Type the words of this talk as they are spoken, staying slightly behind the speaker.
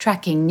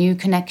tracking new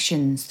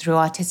connections through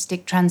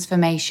artistic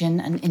transformation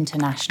and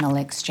international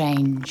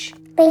exchange.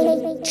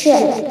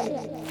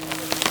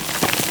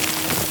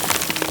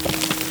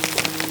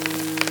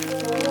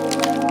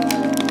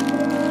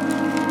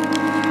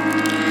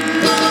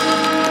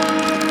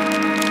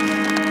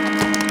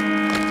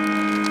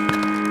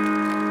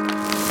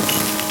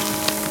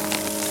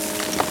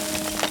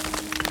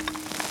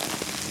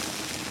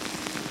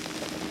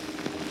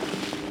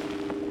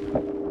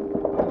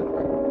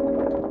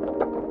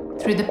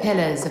 Through the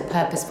pillars of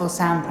purposeful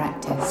sound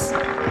practice,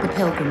 the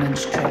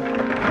pilgrimage trip,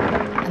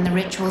 and the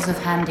rituals of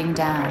handing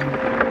down,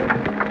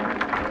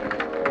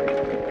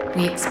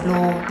 we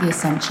explore the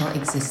essential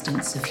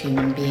existence of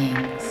human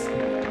beings.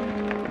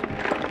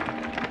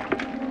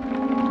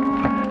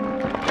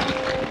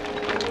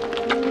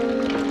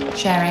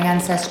 Sharing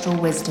ancestral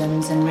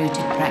wisdoms and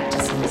rooted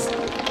practices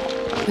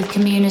with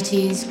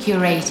communities,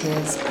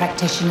 curators,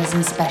 practitioners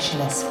and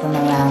specialists from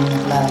around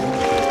the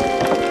globe.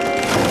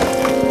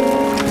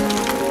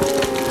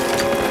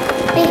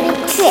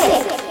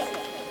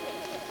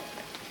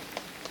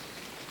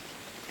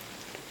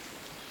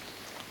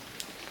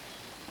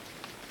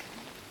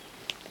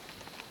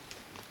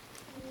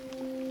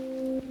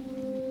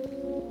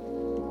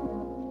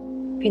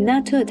 Be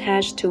not too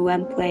attached to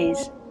one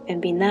place,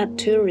 and be not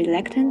too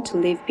reluctant to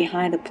leave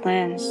behind the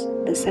plans,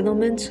 the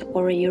settlements,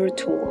 or your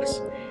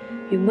tools.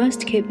 You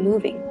must keep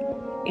moving.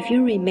 If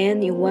you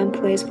remain in one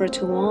place for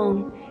too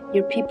long,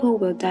 your people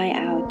will die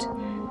out.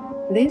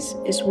 This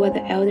is what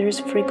the elders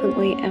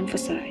frequently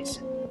emphasize.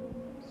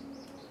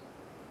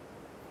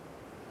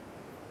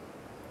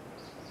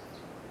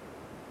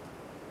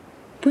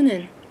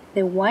 Bunun,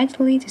 they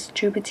widely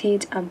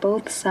distributed on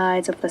both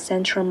sides of the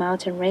central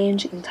mountain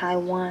range in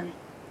Taiwan.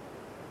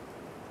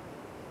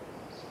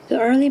 The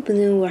early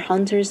Bunun were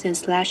hunters and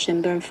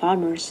slash-and-burn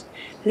farmers,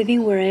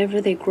 living wherever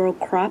they grow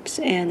crops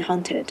and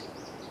hunted.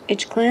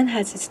 Each clan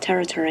has its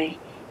territory,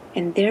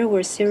 and there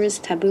were serious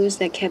taboos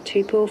that kept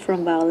people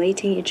from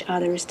violating each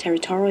other's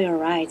territorial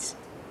rights.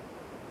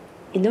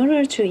 In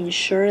order to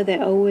ensure they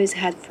always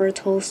had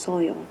fertile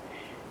soil,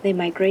 they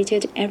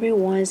migrated every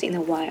once in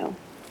a while.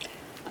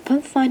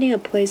 Upon finding a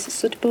place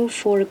suitable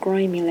for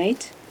growing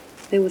millet,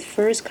 they would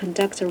first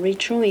conduct a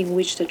ritual in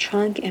which the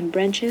trunk and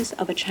branches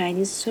of a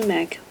Chinese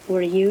sumac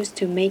were used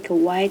to make a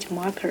white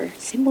marker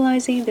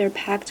symbolizing their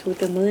pact with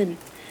the moon.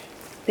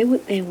 They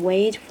would then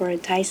wait for a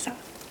taisa,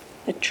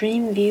 a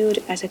dream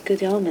viewed as a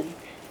good omen,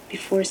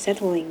 before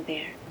settling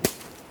there.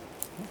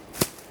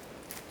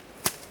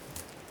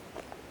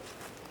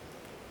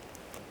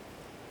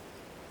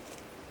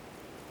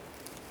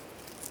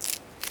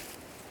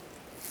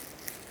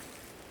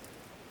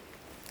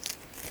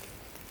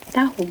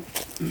 Dahu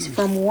is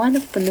from one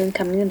of Bunun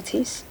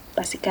communities,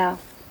 Basigao.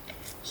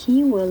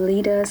 He will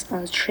lead us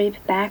on a trip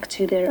back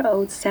to their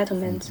old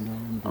settlement,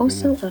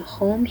 also a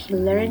home he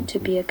learned to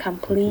be a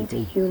complete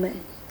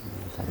human.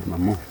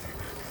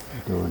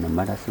 Itu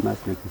nambah mas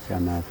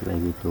sama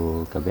selain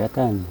itu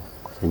kebiatan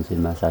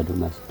sensin masadu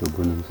mas tu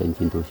bunun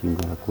sensin tu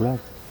singgah kulat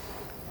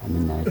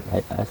amin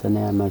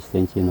asana mas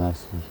sensin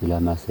mas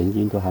sila mas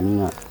sensin tu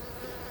haninga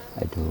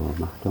itu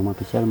mah tu mah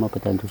pisal mau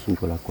petan tu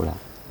singgah kulat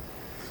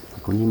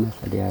aku ni mas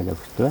ada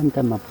tuan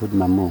tam mapud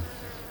mamu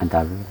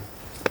antar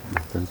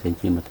mas tu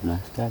sensin matunas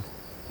kas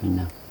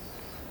mina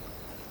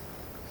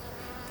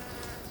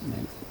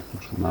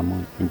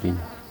mamu sensin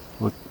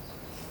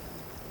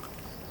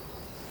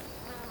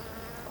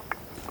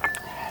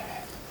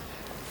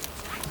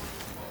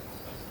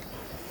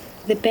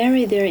They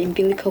bury their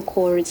umbilical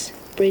cords,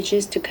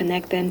 bridges to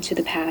connect them to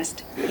the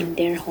past, in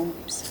their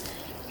homes.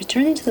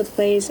 Returning to the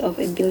place of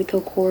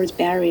umbilical cord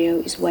burial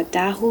is what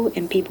Dahu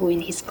and people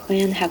in his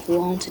clan have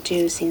longed to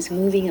do since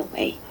moving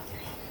away.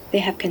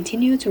 They have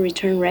continued to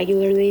return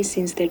regularly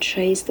since they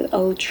traced the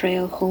old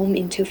trail home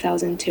in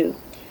 2002.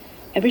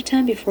 Every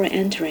time before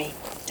entering,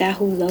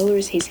 Dahu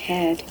lowers his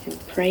head and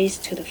prays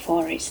to the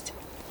forest.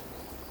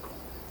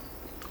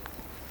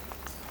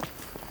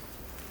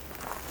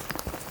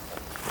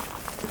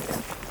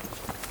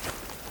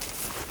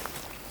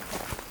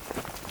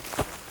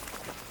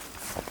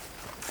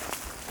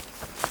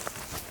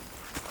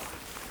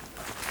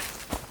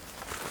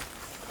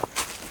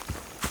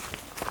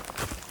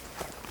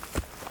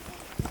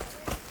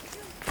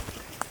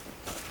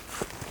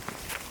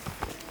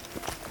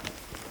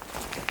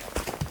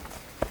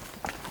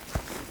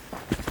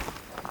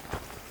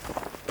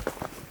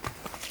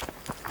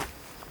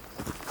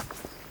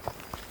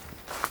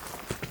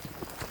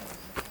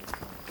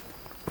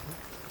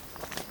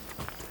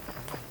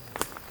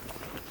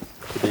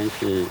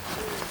是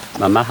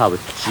妈妈好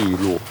记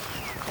录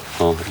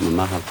哦，妈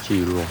妈好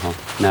记录哈。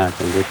那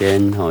从这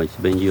边哦，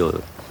这边有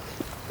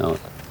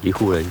一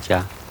户人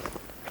家。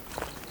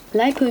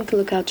Laipu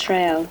Umbilical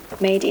Trail,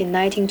 made in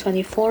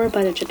 1924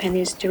 by the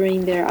Japanese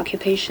during their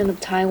occupation of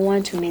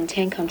Taiwan to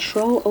maintain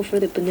control over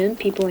the Bunun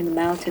people in the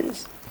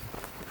mountains.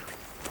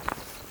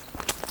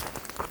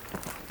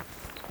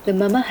 The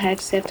Mamahak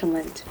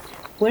settlement,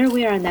 where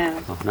we are now.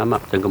 那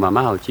么整个妈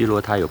妈好记录，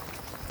它有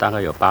大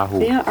概有8户。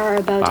There are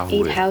about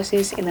 8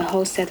 houses in the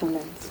whole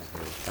settlement.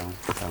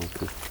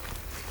 铺。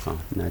好，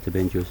那这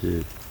边就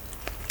是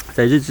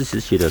在日治时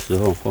期的时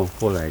候，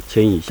后来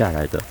迁移下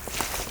来的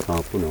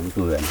布农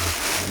族人。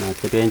那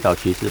这边早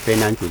期是卑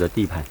南族的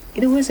地盘。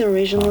It was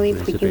originally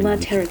Puyuma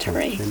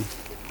territory.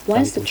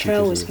 Once the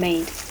trail was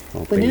made,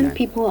 Bunun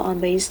people on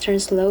the eastern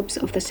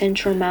slopes of the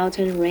Central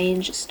Mountain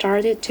Range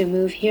started to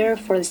move here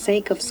for the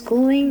sake of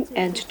schooling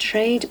and to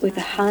trade with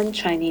the Han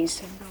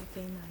Chinese.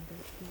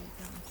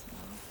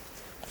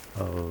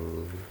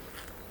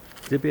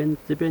 这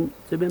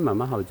边妈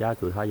妈好家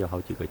族，它有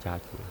好几个家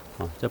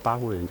族这8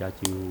户人家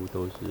几乎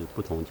都是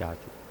不同家族。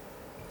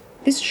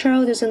This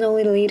trail doesn't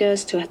only lead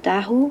us to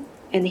Dahu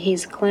and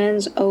his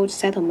clan's old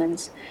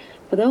settlements,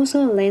 but also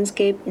a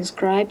landscape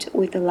inscribed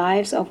with the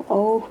lives of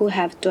all who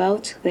have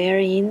dwelt there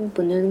in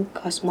Bunun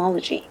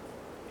cosmology.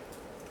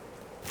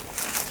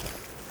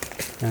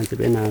 那这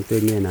边呢，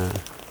对面呢，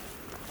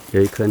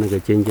有一颗那个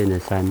尖尖的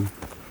山。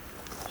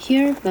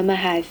Here,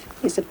 Mamahave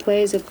is the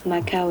place of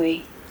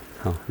Makawi.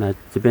 好，那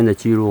这边的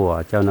聚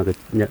落叫那个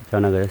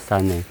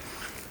山呢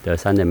的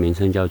山的名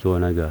称叫做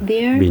那个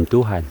敏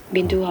都罕。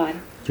敏都罕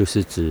就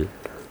是指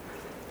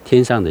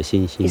天上的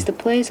星星。Is the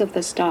place of the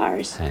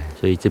stars.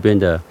 所以这边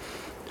的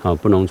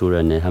布农族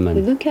人呢，他们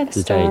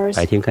是在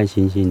白天看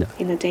星星的。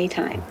In the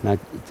daytime. 那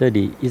这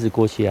里一直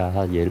过去啊，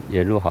它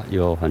沿路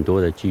有很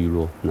多的聚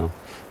落。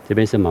这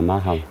边是妈妈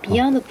号。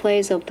Beyond the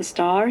place of the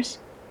stars,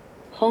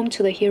 home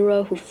to the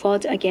hero who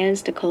fought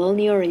against the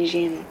colonial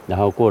regime. 然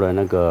后过了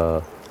那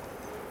个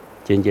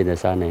尖尖的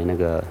山呢，那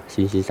个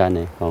星星山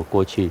呢，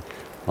过去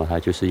它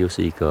就是又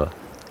是一个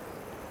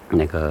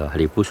那个哈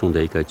里布松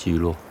的一个聚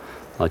落，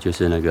就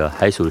是那个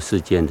海鼠事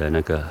件的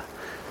那个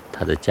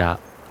他的家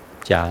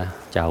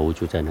屋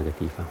就在那个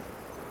地方。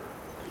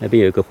那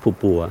边有一个瀑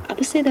布啊。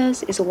Opposite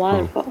us is a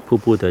waterfall. 瀑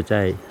布的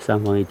在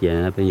上方一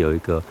点，那边有一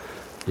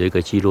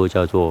个聚落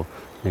叫做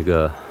那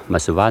个马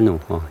斯瓦努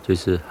就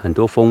是很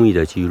多蜂蜜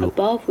的聚落。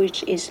Above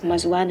which is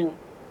Maswanu,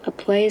 a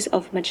place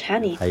of much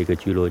honey. 还有一个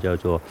聚落叫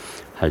做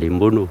哈里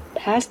布努。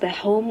Past the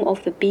home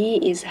of the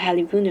bee is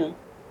Halivunu,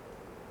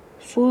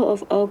 full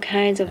of all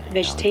kinds of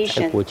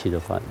vegetation. 再过去的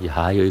话，也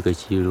还有一个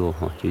聚落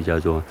就叫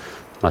做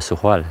马斯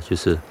化了，就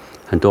是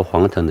很多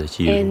黄藤的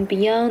聚落。And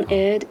beyond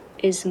it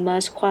is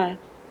Maswa,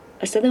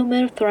 a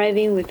settlement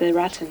thriving with the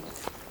rattan.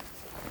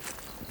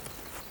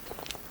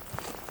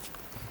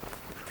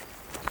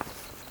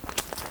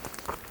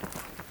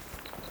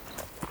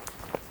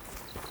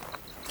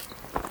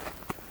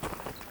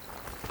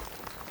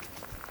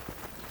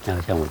 那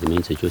像我的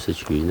名字就是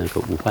取那个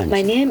无患子。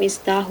My name is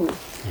Dahu,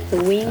 the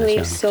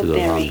wing-leaf 这个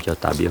话我们 soapberry. 叫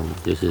达比用，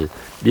就是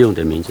利用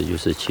的名字就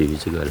是取于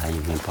这个蓝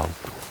眼面包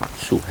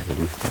树还有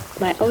面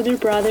包。My older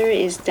brother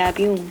is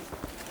Dabyung,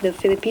 the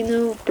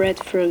Filipino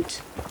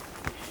breadfruit.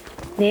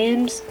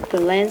 Names, the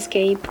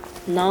landscape,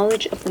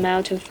 knowledge of the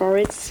mountain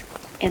forests,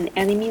 and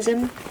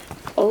animism,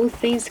 all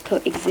things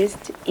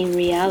coexist in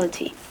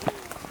reality.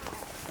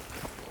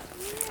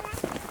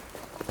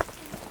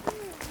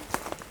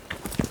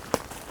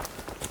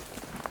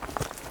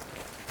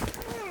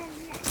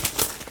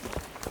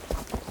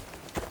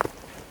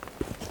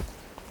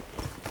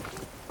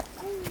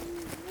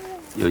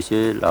 有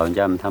些老人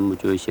家们，他们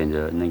就会选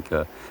择那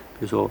个，比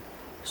如说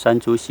山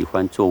猪喜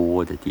欢做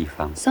窝的地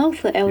方。Some of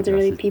the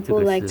elderly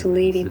people like to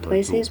live in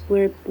places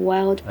where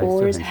wild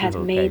boars had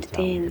made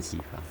dens.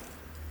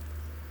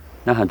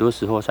 那很多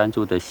时候，山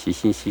猪的习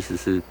性其实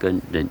是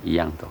跟人一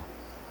样的。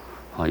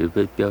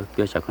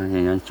不要小看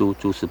人家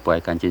猪是不爱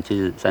干净，其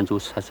实山猪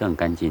它是很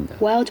干净的。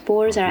Wild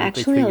boars are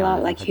actually a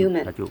lot like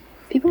human.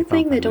 People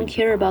think they don't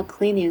care about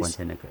cleanliness,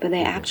 but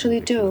they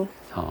actually do.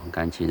 很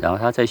干净。然后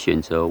它在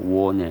选择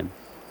窝呢。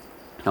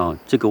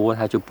这个窝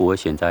它就不会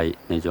选在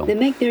那种 They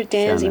make their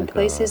dens in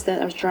places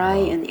that are dry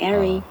and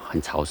airy,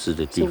 很潮湿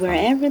的 so 地方。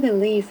 wherever they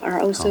live are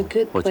also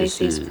good 或者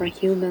places 是 for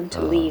human to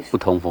live. 不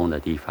通风的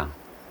地方。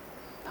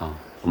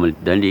我们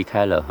人离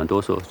开了，很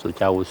多时候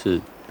家屋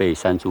是被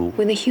山猪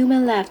When the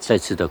human left, 再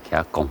次的给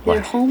它拱坏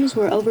their。homes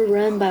were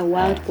overrun by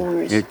wild 因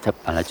为 boars. 它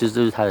本来就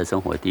是它的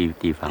生活地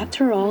方。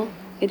 After all,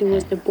 it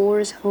was the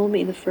boars' home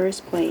in the first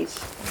place.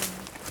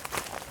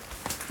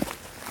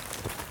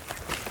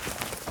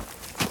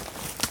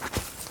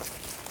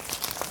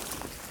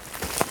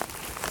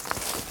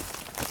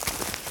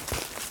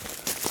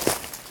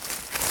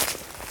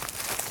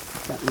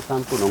 一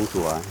般布农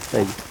族啊，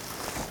在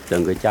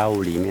整个家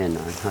屋里面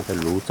呢，它的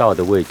炉灶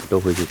的位置都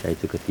会是在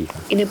这个地方。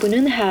 In a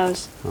Bunun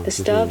house, the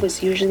stove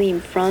was usually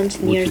in front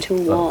near two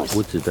屋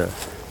walls. 子的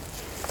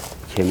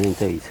前面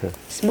这一侧。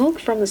 Smoke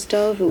from the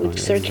stove would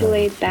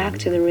circulate back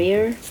to the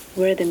rear,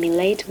 where the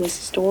millet was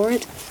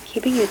stored,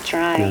 keeping it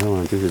然 dry.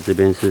 后就是这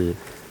边是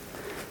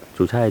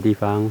煮菜的地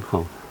方，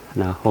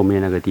那后面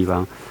那个地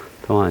方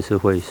通常是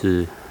会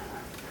是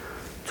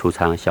储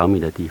藏小米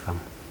的地方，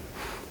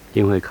一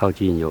定会靠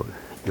近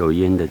有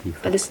烟的地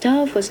But 方。 the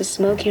stove was a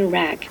smoking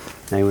rack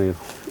那因为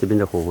这边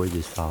的火会一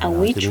直烧，然 on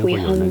后这 which 边 we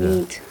会有 hung 那个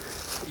meat.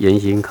 严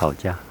刑烤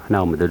架，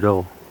那我们的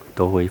肉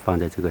都会放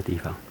在这个地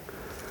方。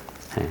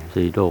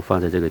所以肉放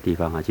在这个地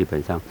方啊，基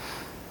本上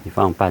你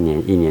放半年、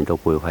1年都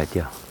不会坏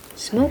掉。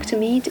Smoked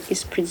meat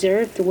is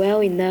preserved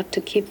well enough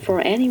to keep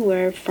for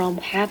anywhere from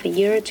half a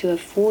year to a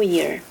full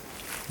year.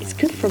 It's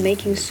good for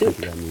making soup.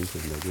 比较明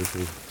显的就是，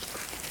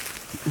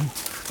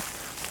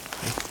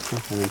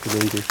可能这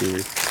边就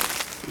是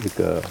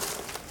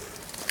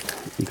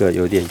一个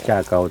有点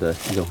架高的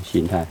一种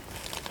形态，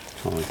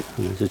哦，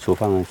可能是厨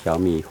房的小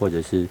米，或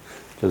者是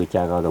这个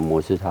架高的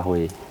模式，它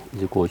会一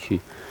直过去，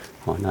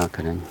哦，那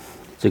可能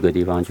这个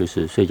地方就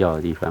是睡觉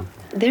的地方。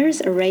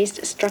There's a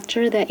raised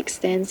structure that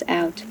extends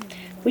out,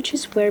 which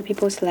is where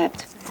people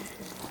slept.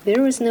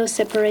 There was no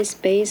separate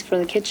space for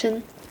the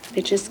kitchen.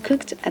 They just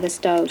cooked at the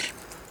stove.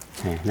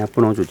 那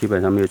布农族基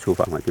本上没有厨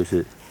房嘛，就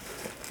是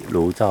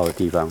炉灶的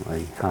地方而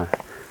已哈。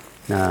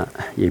那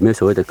也没有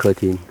所谓的客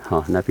厅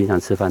哈。那平常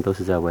吃饭都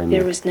是在外面。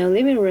There was no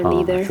living room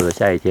either. 除了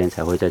下雨天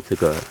才会在这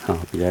个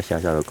比较小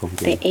小的空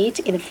间。They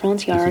ate in the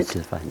front yard,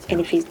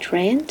 and if it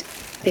rained,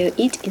 they'll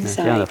eat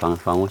inside. 这样的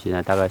房屋现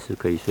在大概是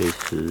可以睡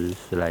十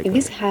来个。In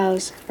this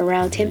house,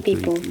 around 10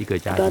 people,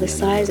 about the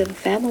size of a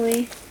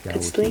family,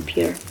 could sleep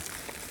here.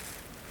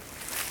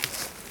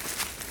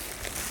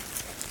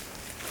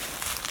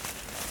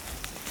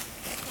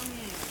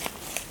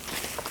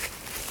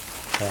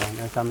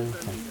 那上面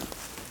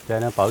对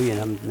那保育员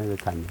他们那个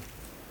砍的。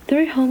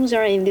3 homes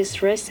are in this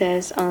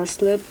recess on a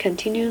slope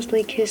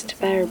continuously kissed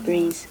by a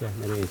breeze. 对，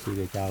那边也是一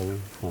个家屋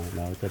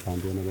然后在旁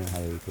边那边还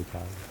有一个家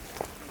屋。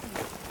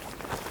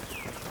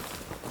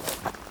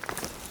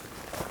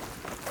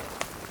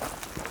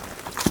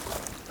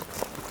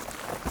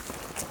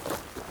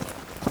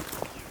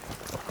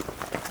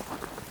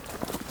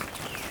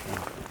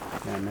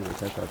那个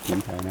小小平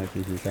台呢，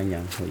就是山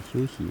羊会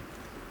休息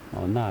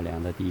纳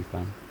凉的地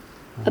方。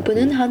A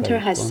Bunun hunter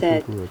has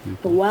said,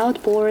 the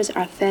wild boars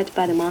are fed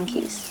by the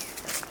monkeys.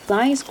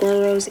 Flying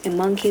squirrels and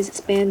monkeys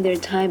spend their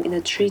time in the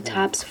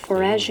treetops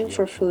foraging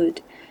for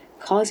food,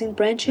 causing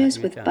branches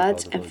with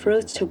buds and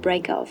fruits to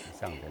break off.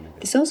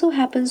 This also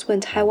happens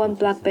when Taiwan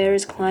black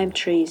bears climb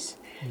trees.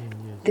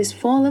 These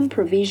fallen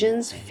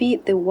provisions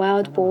feed the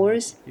wild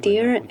boars,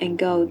 deer, and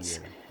goats.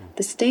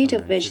 The state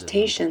of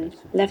vegetation,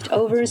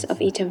 leftovers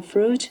of eaten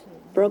fruit,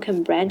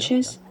 broken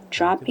branches,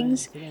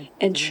 droppings,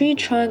 and tree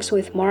trunks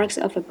with marks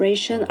of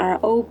abrasion are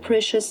all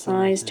precious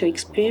signs to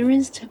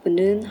experienced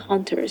Bunun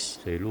hunters.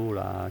 水鹿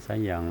啦、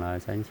山羊啦、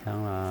山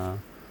羌啦、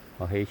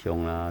黑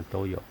熊啦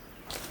都有。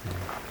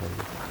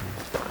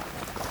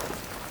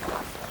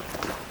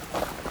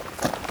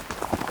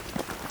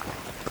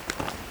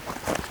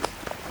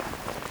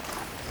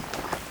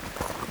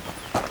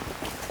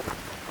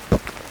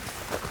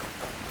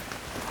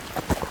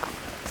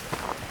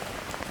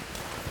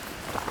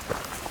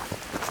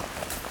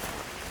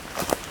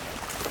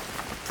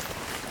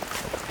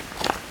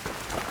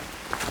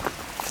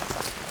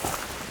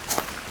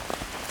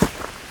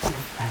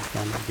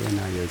那边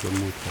呢有一个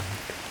木头，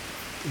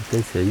一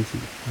根绳子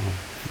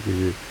就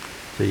是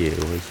这也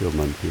会是我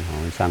们平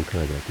常会上课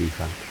的地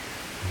方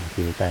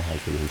就是带孩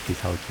子们去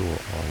操作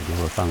如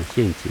何放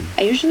陷阱。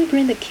I usually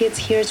bring the kids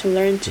here to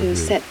learn to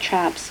set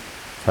traps.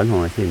 传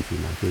统的陷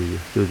阱呢，就是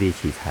就地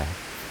取材，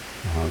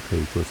然后可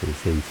以做成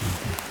陷阱。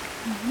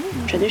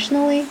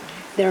Traditionally,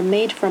 they are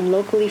made from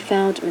locally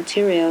found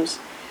materials.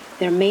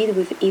 They are made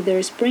with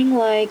either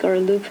spring-like or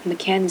loop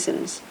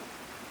mechanisms.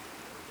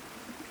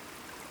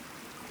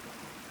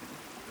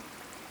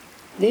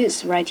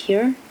 This right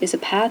here is a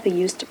path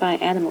used by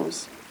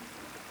animals.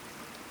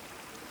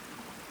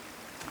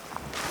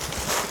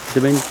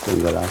 这边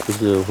整个啦，就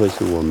是会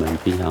是我们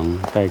平常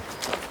带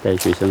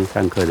学生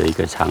上课的一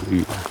个场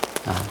域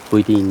不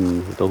一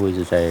定都会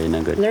是在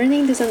那个。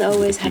Learning doesn't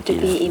always have to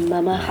be in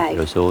Mama Hive.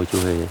 有时候就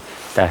会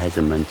带孩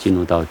子们进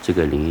入到这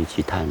个领域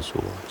去探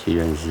索，去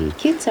认识。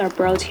Kids are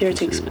brought here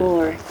to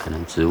explore. 可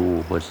能植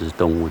物或是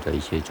动物的一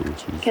些足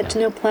迹。Get to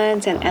know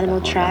plants and animal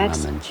tracks.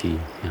 让他们去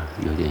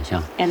有点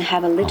像。And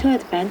have a little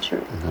adventure.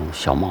 那种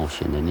小冒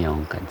险的那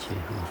种感觉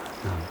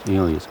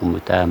因为有时候我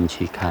们带他们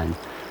去看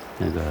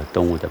那个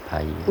动物的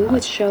排遗。We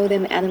would show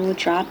them animal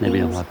droppings. 那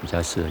边的话比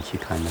较适合去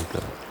看那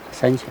个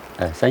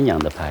山羊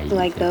的排遗。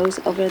Like those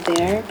over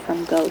there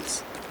from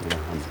goats. 让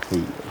他们可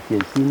以有一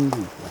些经历。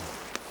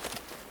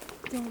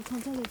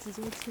从这里直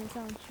接切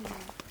上去。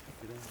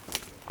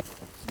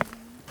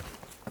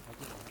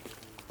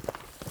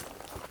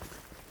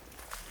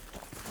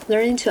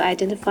Learning to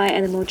identify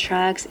animal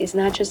tracks is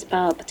not just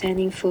about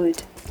obtaining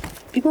food.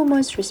 People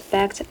must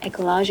respect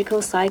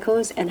ecological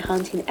cycles and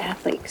hunting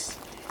ethics.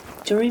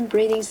 During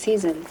breeding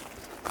season,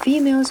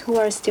 females who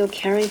are still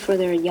caring for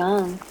their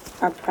young,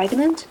 are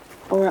pregnant,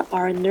 or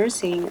are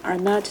nursing are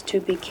not to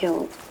be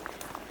killed.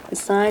 The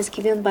signs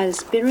given by the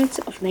spirits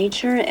of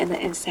nature and the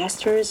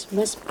ancestors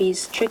must be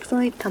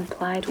strictly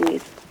complied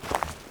with.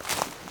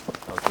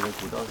 这个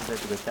古道是在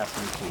这个下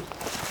深处。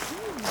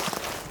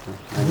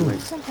上面有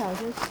些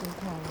石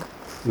头。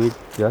因为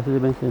主要是这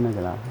边是那个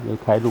啦，因为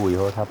开路以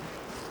后，它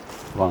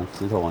往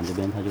石头往这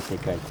边，它就可以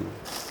盖住，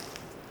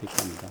可以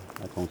看得到。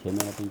那从前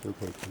面那边就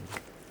可以看到。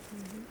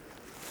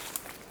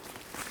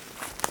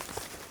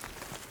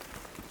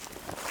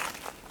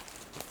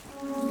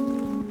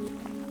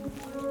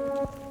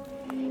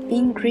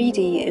Being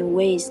greedy and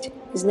waste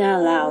is not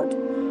allowed.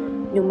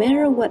 No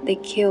matter what they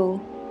kill,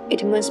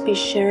 it must be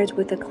shared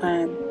with the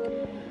clan.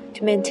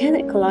 To maintain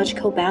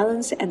ecological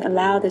balance and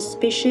allow the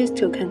species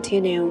to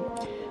continue,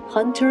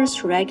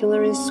 hunters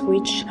regularly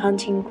switch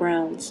hunting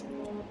grounds.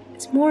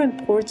 It's more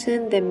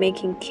important than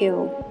making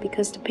kill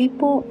because the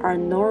people are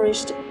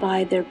nourished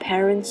by their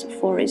parents'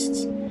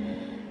 forests.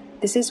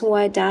 This is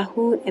why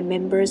Dahu and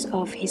members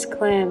of his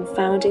clan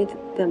founded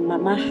the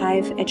Mama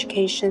Hive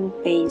education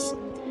base.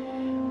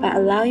 By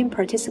allowing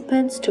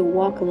participants to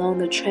walk along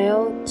the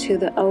trail to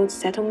the old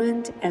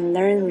settlement and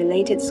learn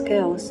related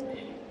skills,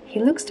 he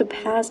looks to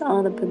pass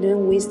on the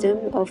Bunun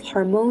wisdom of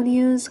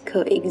harmonious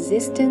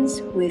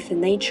coexistence with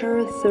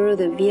nature through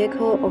the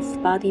vehicle of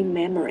body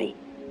memory.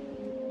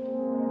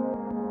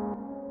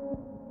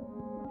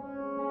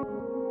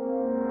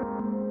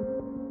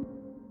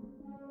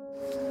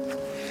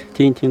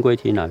 听归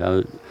听啊，然后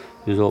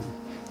就是说，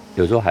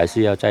有时候还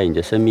是要在你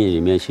的生命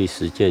里面去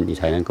实践，你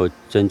才能够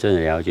真正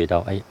的了解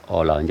到，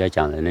老人家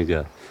讲的那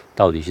个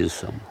到底是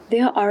什么。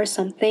There are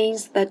some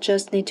things that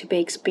just need to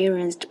be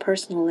experienced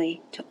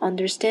personally to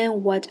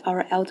understand what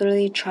our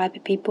elderly tribe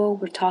people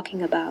were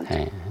talking about.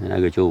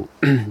 那个就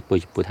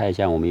不太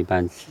像我们一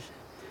般。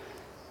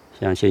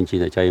像现今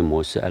的教育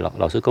模式，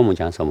老师跟我们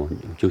讲什么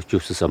就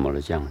是什么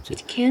了这样子。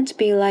It can't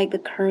be like the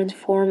current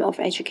form of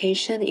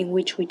education in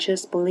which we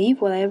just believe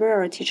whatever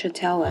our teacher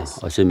tells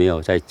us. 而是没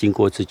有在经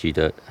过自己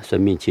的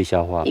生命去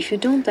消化。If you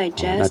don't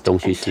digest and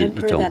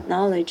temper that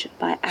knowledge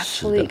by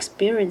actually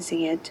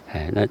experiencing it,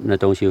 那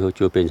东西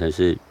就变成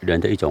是人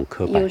的一种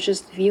刻板。You'll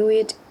just view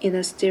it in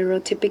a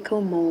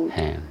stereotypical mode.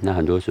 那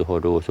很多时候，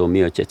如果说没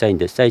有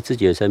在自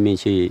己的生命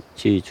去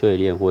淬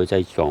炼或者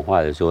在转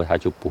化的时候，它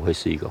就不会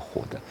是一个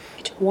活的。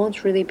It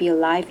won't really be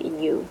alive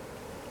in you.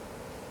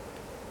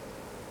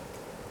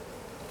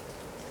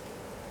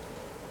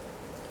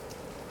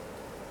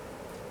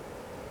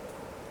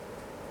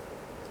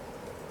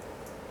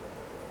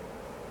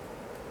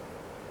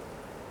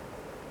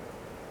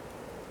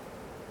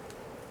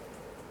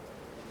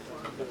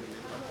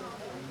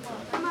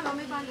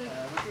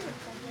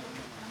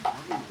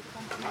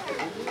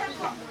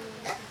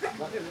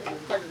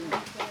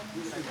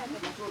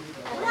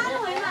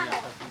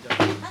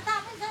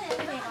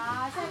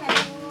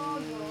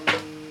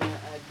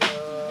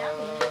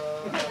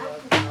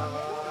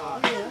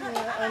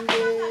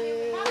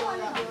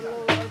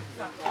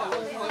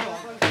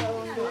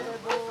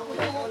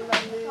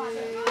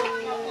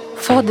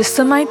 For the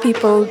Semai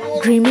people,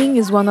 dreaming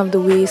is one of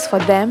the ways for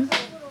them,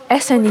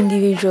 as an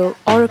individual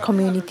or a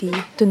community,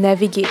 to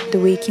navigate the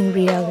waking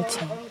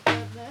reality.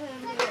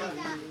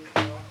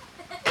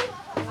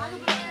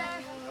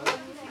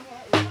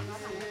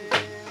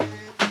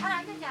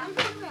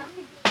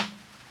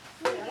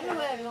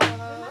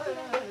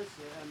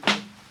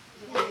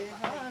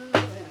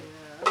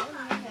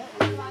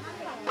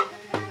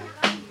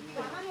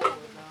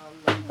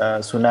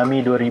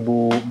 Tsunami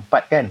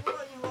 2004 kan?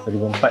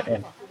 2004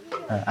 kan?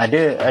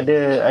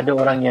 Ada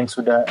orang yang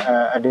sudah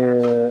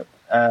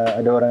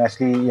ada orang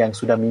asli yang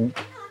sudah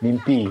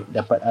mimpi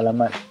dapat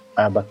alamat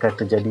bakal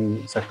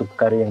terjadi satu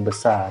perkara yang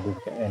besar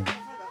kan.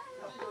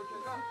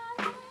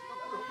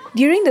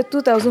 During the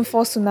 2004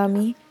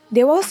 tsunami,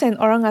 there was an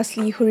orang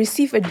asli who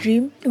received a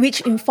dream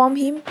which informed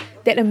him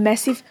that a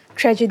massive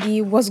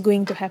tragedy was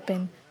going to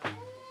happen.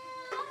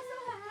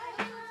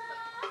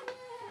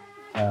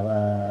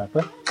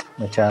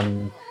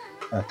 Macam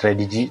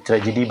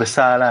tragedi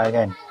besar lah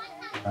kan.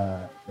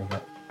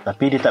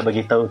 Tapi dia tak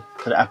bagi tahu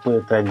apa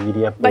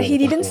tragedi apa. But he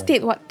didn't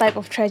state what type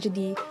of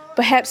tragedy.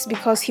 Perhaps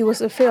because he was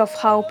afraid of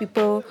how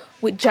people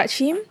would judge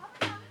him,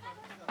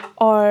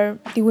 or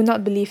they would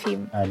not believe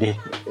him.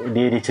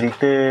 Dia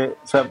cerita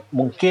sebab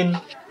mungkin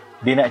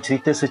dia nak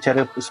cerita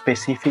secara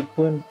spesifik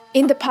pun.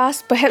 In the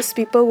past, perhaps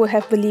people would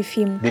have believed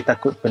him. Dia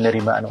takut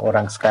penerimaan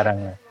orang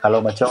sekarang.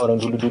 Kalau macam orang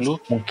dulu-dulu,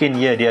 mungkin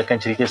dia akan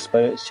cerita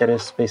secara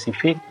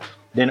spesifik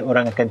dan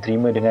orang akan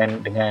terima dengan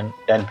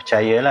dan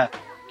percayalah.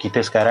 Kita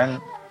sekarang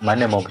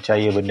mana mau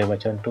percaya benda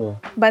macam tu.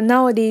 But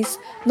nowadays,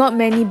 not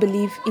many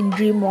believe in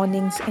dream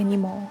warnings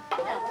anymore.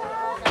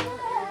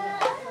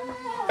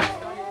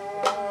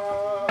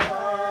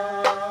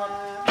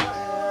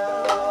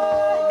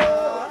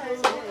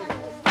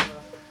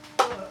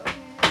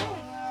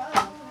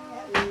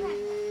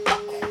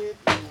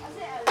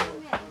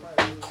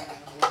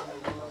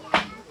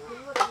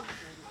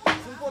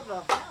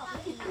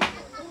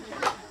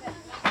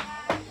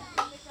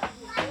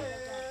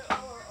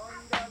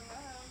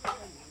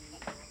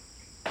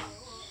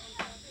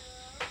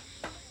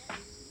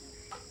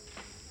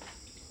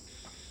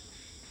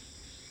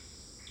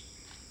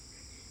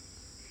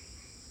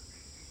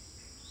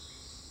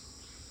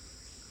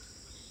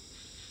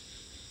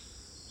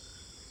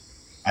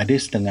 Ada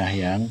setengah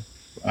yang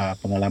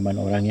pengalaman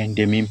orang yang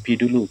dia mimpi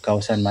dulu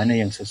kawasan mana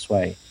yang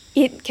sesuai.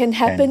 It can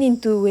happen in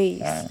two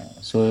ways.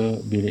 So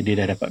bila dia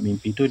dah dapat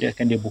mimpi tu, dia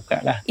buka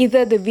lah.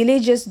 Either the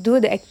villagers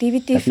do the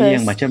activity Tapi first,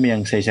 yang macam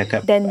yang saya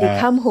cakap, then they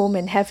come home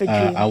and have a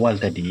dream.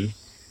 Awal tadi,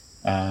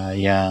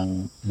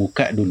 yang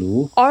buka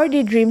dulu, or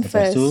they dream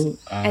first, tu,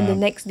 and the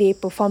next day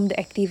perform the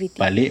activity.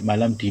 Balik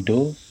malam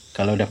tidur,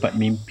 Kalau dapat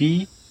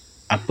mimpi,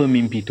 apa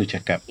mimpi tu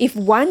cakap? If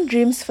one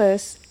dreams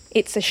first,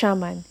 it's a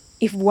shaman.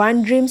 If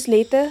one dreams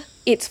later,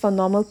 it's for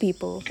normal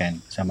people.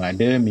 Kan, sama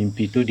ada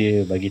mimpi tu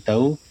dia bagi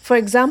tahu, For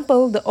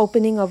example, the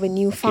opening of a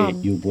new okay,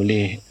 farm. you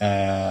boleh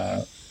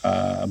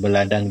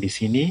berladang di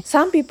sini,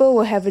 Some people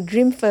will have a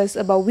dream first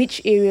about which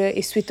area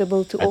is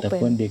suitable to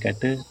ataupun open. dia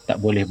kata tak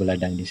boleh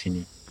berladang di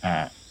sini.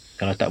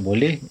 Kalau tak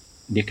boleh,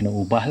 dia kena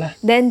ubah lah.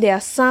 Then there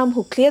are some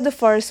who clear the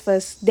forest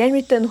first, then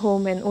return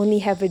home and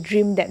only have a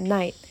dream that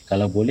night.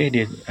 Kalau boleh,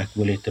 dia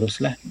boleh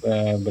teruslah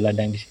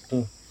berladang di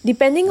situ.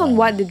 Depending on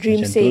what the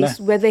dream macam itulah. says,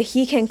 whether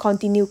he can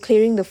continue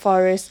clearing the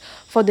forest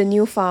for the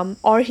new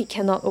farm or he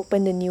cannot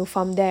open the new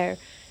farm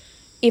there.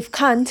 If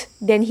can't,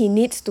 then he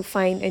needs to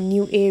find a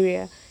new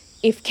area.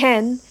 If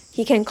can,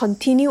 he can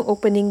continue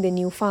opening the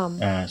new farm.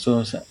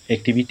 So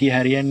aktiviti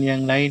harian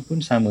yang lain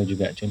pun sama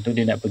juga. Contoh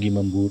dia nak pergi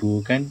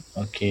memburu kan.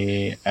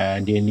 Okay,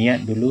 dia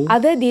niat dulu,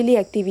 Other daily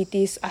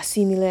activities are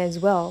similar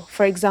as well.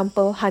 For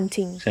example,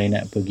 hunting. saya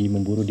nak pergi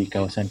memburu di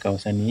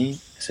kawasan-kawasan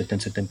ni, certain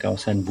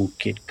kawasan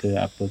bukit ke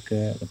apa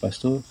ke. Lepas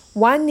tu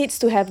One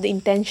needs to have the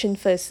intention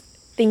first,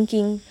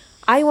 thinking,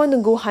 I want to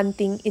go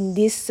hunting in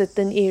this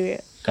certain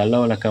area.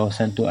 kalaulah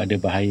kawasan tu ada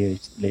bahaya,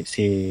 let's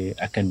say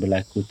akan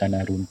berlaku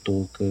tanah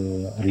runtuh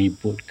ke,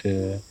 ribut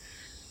ke,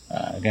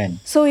 kan.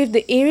 So if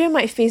the area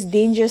might face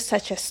dangers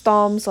such as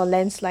storms or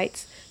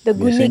landslides, the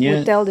gunik Biasanya,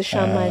 would tell the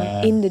shaman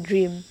in the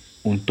dream.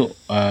 Untuk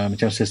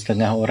macam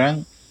setengah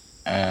orang,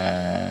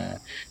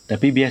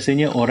 tapi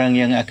biasanya orang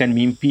yang akan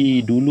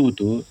mimpi dulu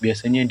tu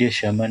biasanya dia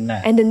shaman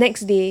lah. And the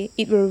next day,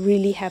 it will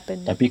really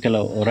happen. Tapi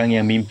kalau orang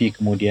yang mimpi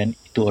kemudian,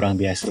 itu orang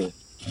biasa.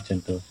 Macam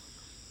tu.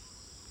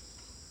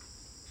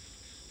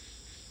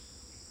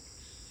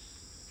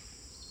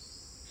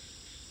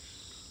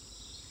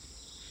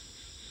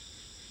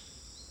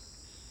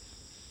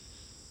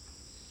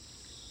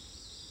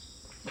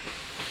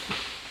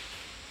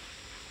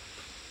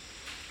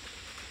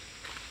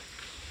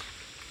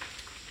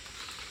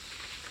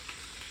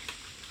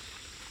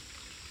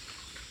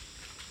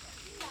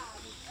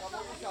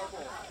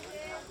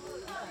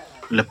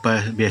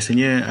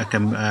 Biasanya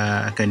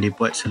akan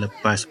dibuat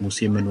selepas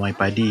musim menuai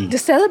padi. The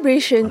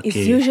celebration is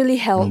usually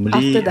held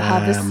Normally, after the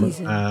harvest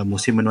season.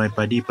 Musim menuai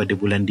padi pada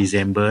bulan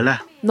Disember lah.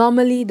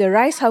 Normally, the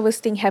rice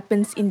harvesting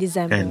happens in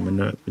December.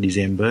 Kan,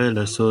 Disember.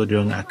 So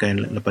diorang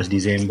akan lepas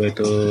Disember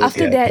tu,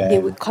 After dia that, akan they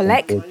would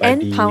collect kumpul and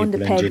padi pound the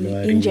bulan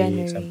paddy in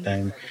January.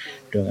 Sometimes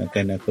diorang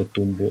akan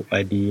tumbuk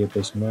padi apa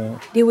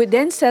semua. They would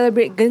then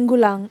celebrate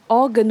Gengulang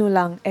or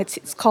Genulang as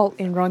it's called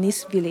in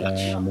Ronnie's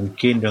village.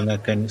 Mungkin diorang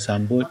akan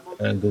sambut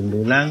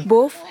Genulang.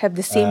 Both have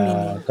the same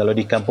meaning. Kalau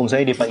di kampung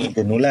saya dia panggil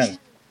Genulang.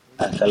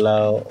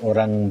 Kalau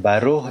orang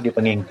Baruh dia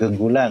panggil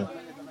Genggulang.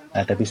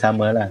 Tapi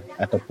samalah.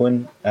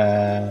 Ataupun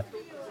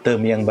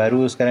term yang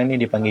baru sekarang ni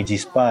dipanggil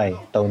Jispai,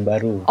 tahun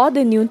baru. Or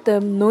the new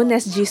term known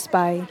as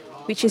Jispai,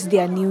 which is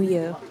their new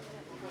year.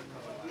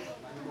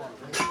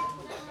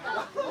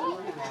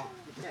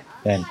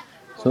 Kan?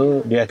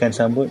 So dia akan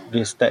sambut,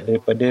 dia start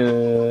daripada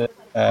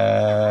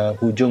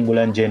hujung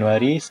bulan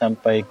Januari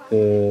sampai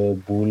ke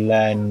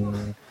bulan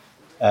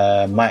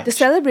March. The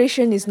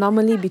celebration is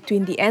normally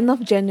between the end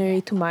of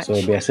January to March. So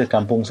biasa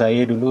kampung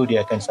saya dulu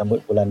dia akan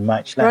sambut bulan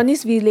March lah.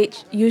 Ronnie's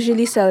village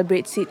usually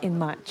celebrates it in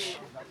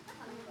March.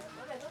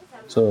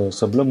 So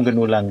sebelum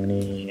Genulang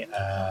ni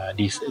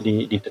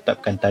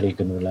ditetapkan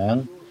tarikh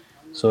Genulang,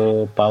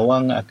 so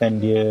pawang akan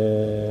dia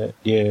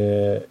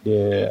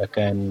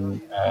akan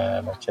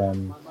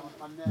macam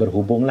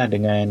berhubunglah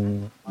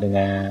dengan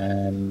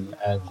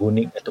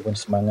gunik ataupun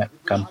semangat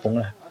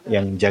kampung lah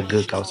yang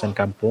jaga kawasan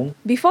kampung.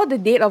 Before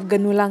the date of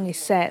Genulang is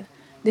set,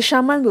 the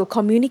shaman will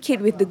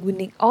communicate with the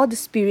gunik or the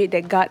spirit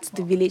that guards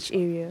the village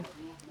area.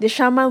 The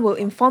shaman will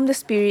inform the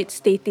spirit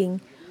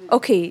stating,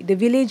 okay, the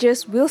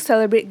villagers will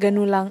celebrate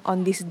Genulang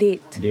on this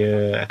date.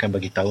 Dia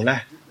akan bagi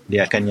tahulah,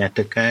 dia akan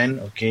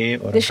nyatakan, okay,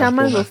 orang The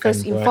shaman kampung will akan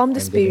first buat inform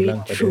the spirit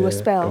Genulang pada through a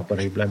spell.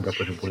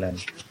 berapa bulan.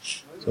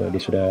 So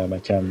dia sudah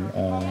macam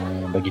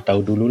bagi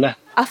tahu dululah.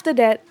 After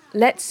that,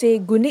 let's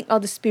say Gunik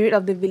or the spirit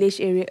of the village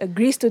area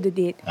agrees to the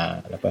date.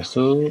 Lepas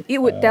tu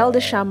It would tell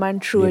the shaman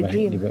through a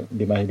dream.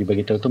 Dia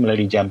bagi tahu tu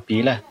melalui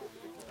jampi lah.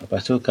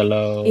 Lepas tu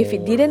kalau If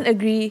it didn't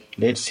agree,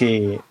 let's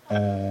say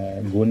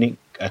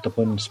gunik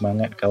ataupun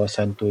semangat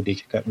kawasan tu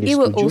dia cakap dia it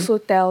will setuju, also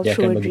tell dia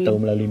through akan a bagi tahu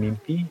dream. melalui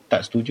mimpi.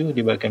 Tak setuju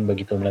dia akan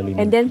bagi tahu melalui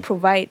And mimpi. then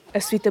provide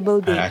a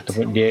suitable date.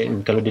 Ataupun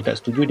kalau dia tak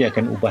setuju dia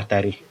akan ubah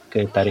tarikh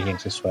ke tarikh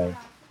yang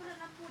sesuai.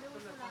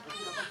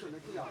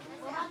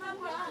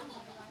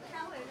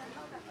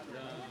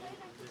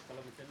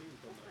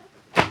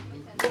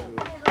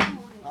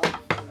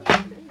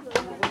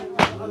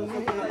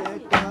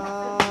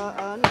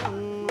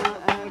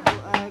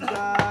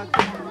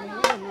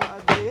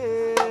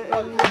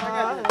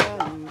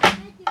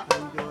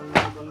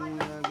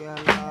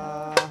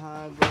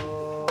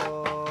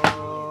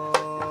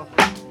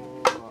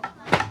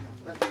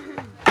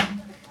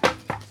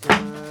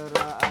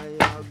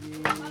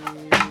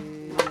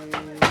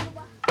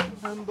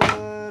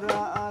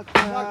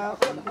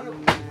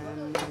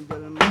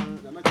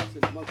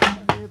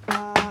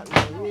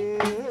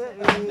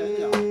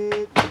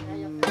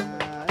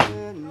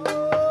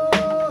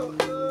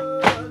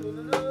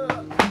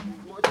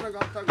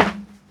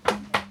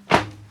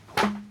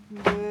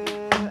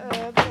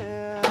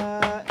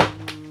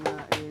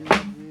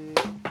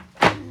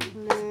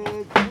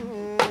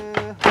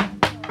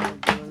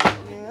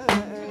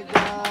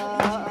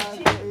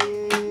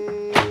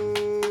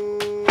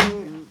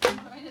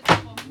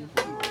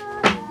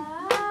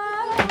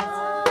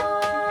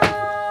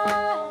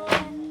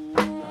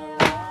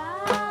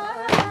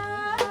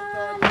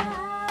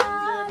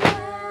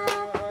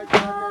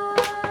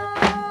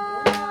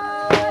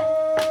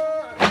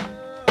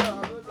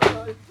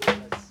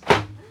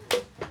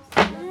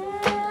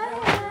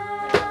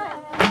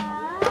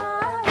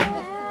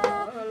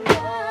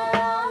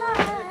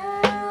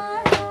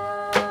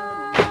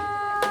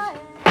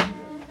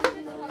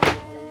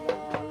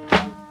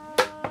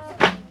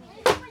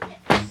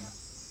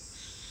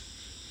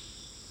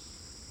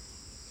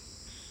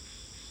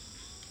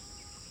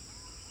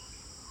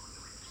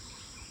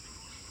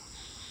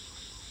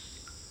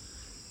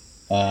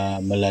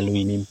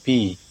 melalui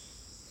mimpi.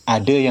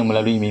 Ada yang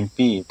melalui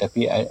mimpi,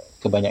 tapi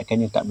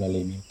kebanyakannya tak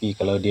melalui mimpi.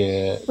 Kalau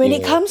When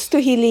it comes to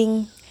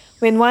healing,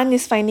 when one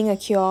is finding a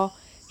cure,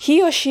 he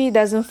or she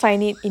doesn't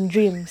find it in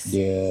dreams.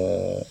 dia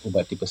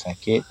ubati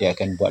pesakit, dia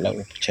akan buatlah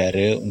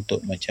upacara untuk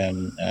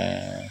macam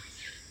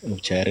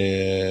upacara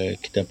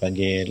kita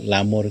panggil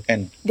lamur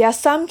kan. There are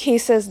some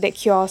cases that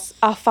cures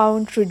are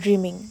found through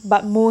dreaming,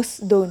 but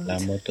most don't.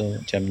 Lamur tu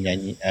macam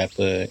nyanyi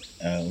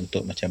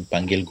untuk macam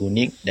panggil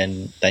gunik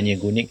dan tanya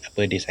gunik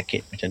apa dia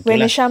sakit macam tu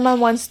When lah. a shaman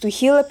wants to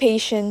heal a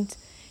patient,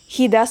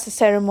 he does a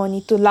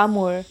ceremony to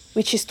lamur,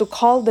 which is to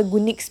call the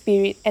gunik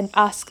spirit and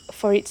ask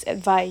for its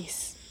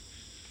advice.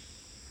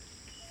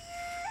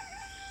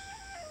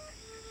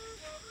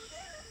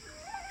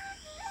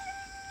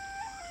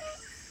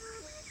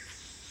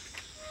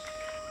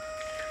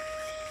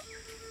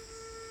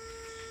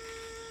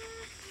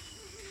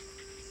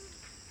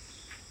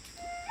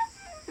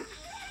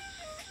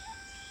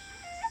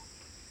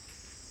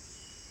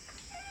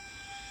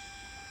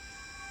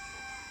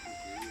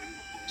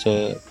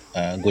 So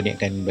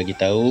gunik akan bagi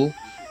tahu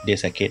dia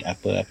sakit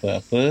apa,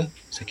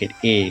 sakit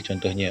A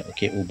contohnya.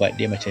 Okey, ubat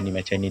dia macam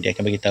ni, dia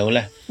akan bagi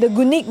tahulah. The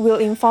gunik will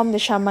inform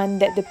the shaman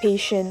that the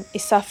patient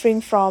is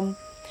suffering from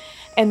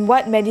and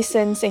what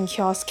medicines and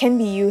cures can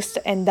be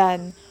used and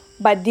done,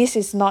 but this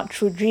is not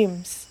through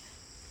dreams.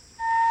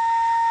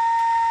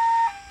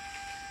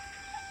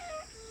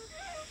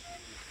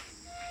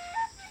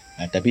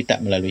 Tapi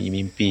tak melalui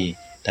mimpi.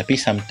 Tapi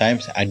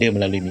sometimes ada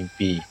melalui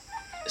mimpi.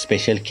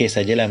 Special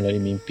case sajalah melalui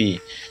mimpi.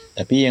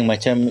 Tapi yang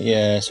macam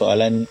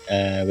soalan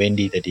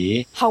Wendy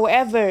tadi,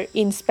 However,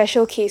 in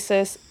special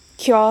cases,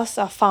 cures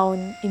are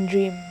found in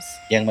dreams.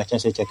 yang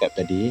macam saya cakap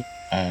tadi,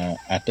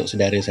 atuk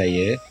saudara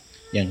saya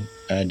yang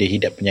dia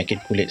hidap penyakit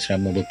kulit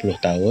selama berpuluh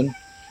tahun,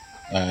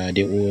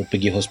 dia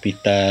pergi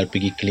hospital,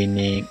 pergi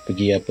klinik,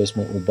 pergi apa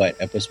semua ubat,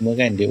 apa semua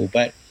kan, dia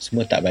ubat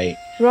semua tak baik.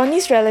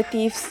 Ronnie's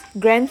relative's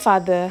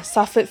grandfather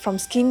suffered from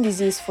skin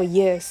disease for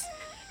years.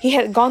 He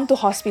had gone to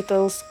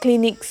hospitals,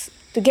 clinics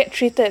to get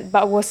treated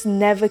but was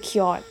never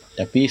cured.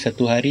 Tapi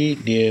satu hari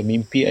dia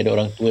mimpi ada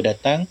orang tua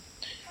datang,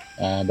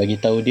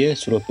 bagi tahu dia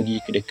suruh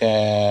pergi ke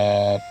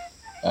dekat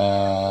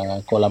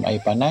kolam air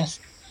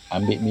panas,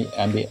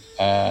 ambil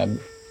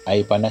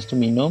air panas tu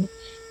minum,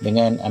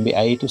 dengan ambil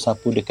air tu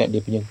sapu dekat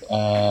dia punya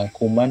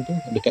kuman tu,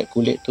 dekat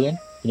kulit tu kan,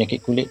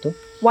 penyakit kulit tu.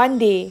 One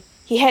day,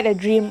 he had a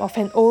dream of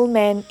an old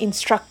man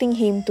instructing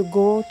him to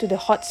go to the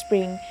hot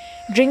spring,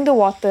 drink the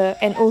water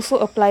and also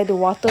apply the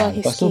water on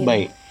his Lepas tu skin.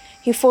 baik.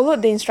 He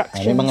followed the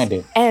instructions memang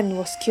ada. and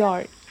was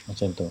cured.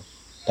 Macam tu.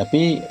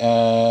 Tapi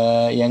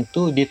yang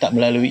tu dia tak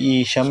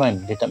melalui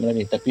syaman, dia tak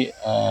melalui, tapi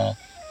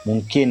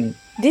mungkin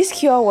This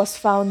cure was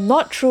found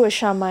not through a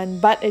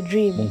shaman but a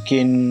dream.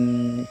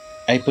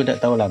 I pun tak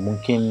tahulah,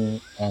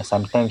 mungkin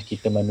sometimes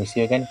kita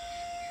manusia kan,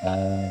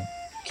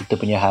 kita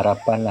punya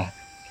harapan lah,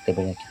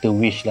 kita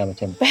wish lah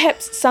macam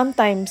Perhaps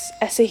sometimes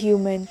as a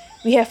human,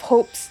 we have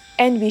hopes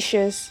and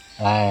wishes.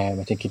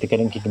 macam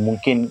kita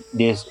mungkin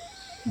dia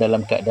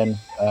dalam keadaan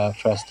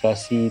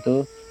frustrasi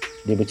tu,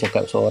 dia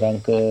bercakap seorang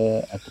ke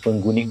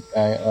ataupun gunik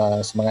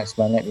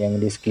semangat-semangat yang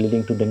di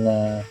sekeliling tu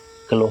dengar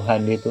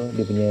keluhan dia tu,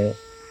 dia punya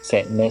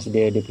sadness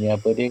dia punya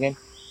apa dia kan,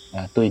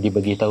 tu dia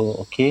bagi tahu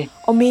okey,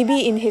 Or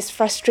maybe in his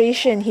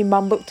frustration, he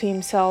mumbled to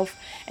himself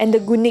and the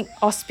gunik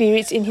or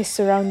spirits in his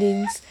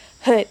surroundings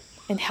heard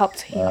and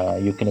helped him.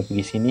 you kena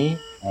pergi sini,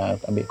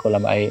 ambil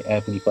kolam air,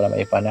 pergi kolam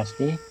air panas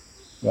ni,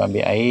 you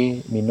ambil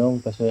air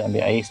minum, lepas tu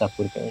ambil air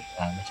sapu dekat,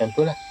 macam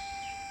tu lah.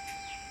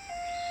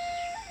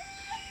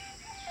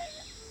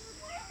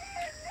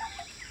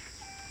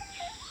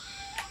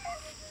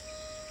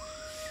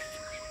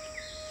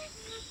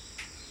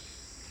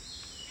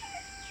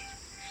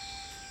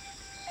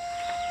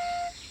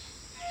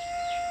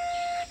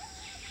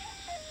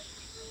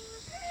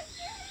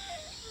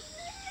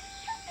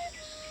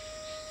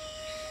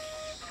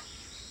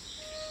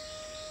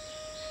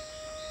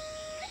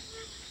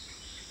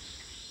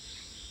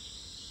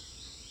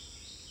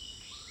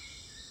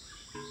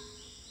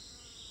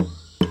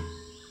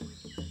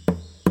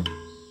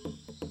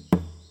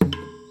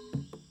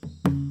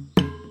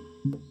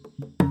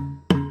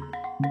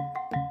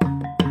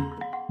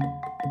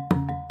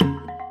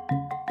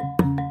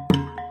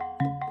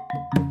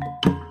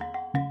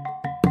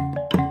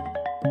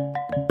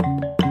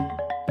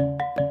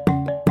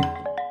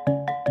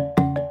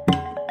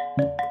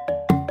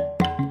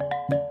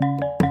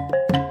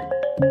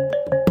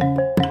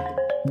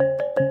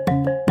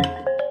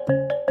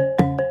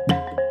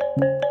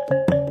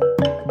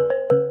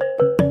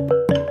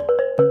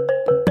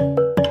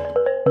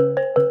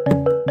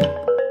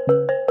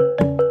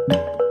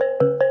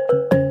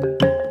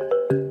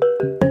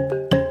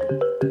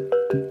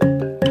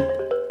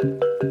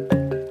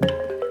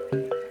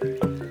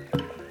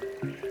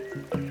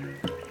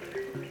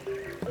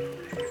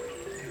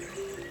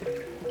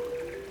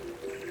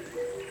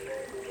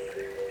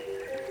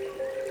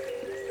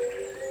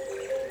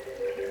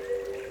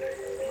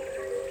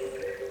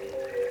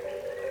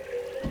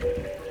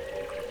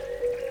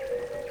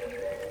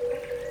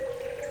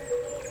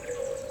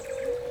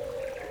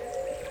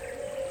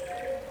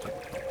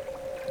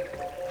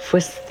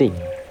 first thing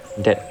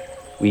that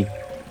we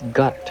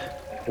got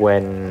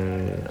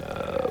when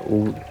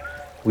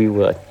we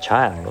were a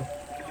child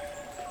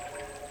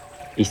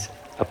is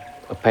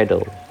a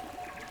pedal.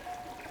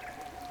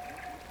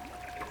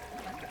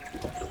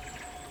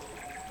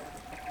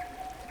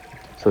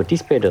 So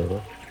this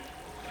pedal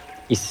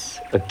is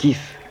a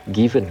gift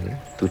given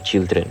to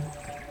children,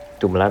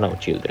 to Melanau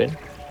children.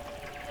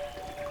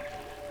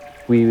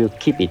 We will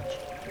keep it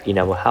in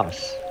our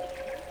house.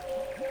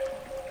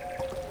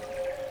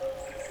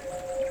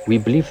 We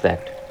believe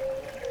that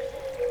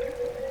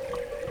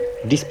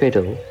this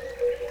pedal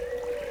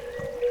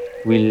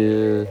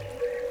will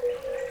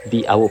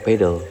be our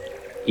pedal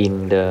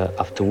in the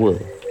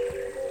afterworld.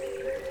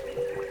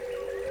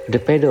 The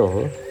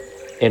pedal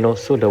and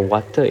also the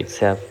water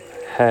itself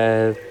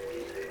have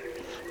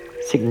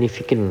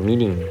significant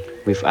meaning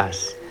with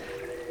us.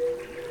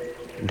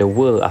 The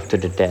world after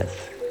the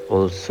death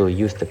also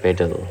use the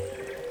pedal,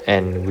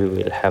 and we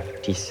will have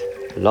this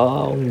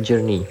long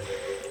journey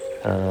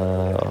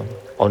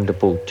on the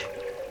boat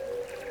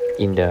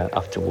in the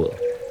afterworld.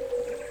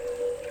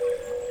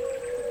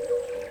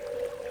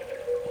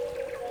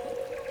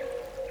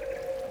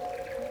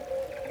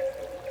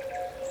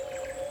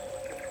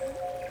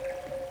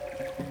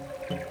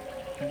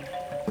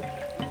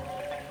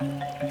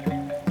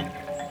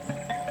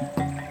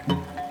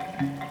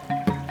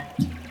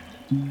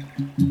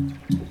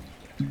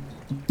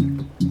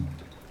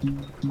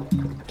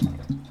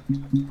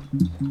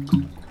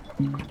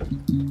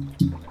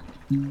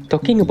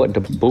 Talking about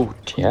the boat,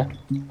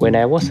 when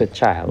I was a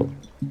child,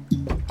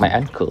 my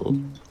uncle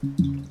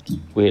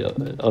will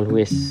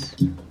always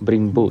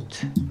bring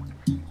boat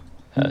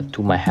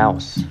to my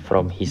house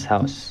from his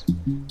house.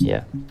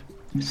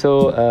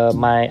 So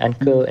my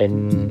uncle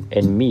and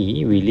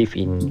me, we live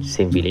in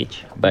same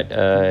village, but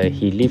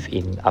he live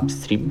in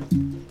upstream,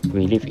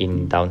 we live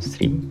in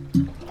downstream.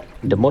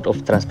 The mode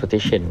of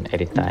transportation at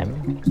the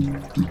time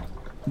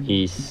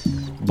is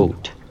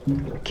boat,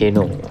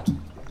 canoe.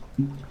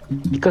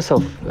 Because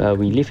of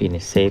we live in the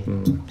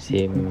same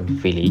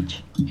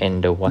village,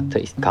 and the water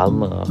is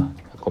calmer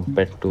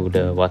compared to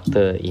the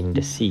water in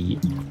the sea,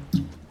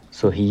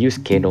 so he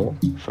used canoe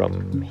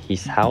from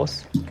his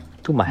house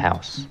to my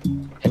house.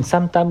 And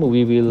sometimes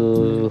we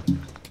will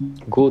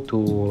go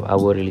to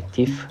our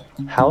relative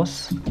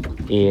house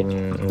in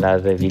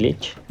another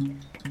village,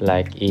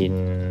 like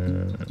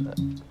in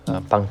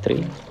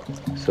Pangtri.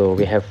 So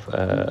we have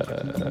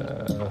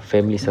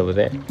families over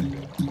there,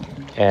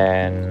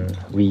 and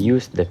we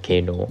use the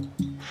canoe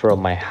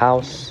from my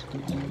house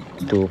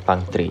to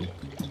Pangtri.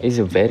 It's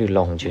a very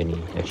long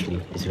journey, actually.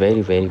 It's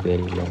very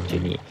long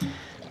journey,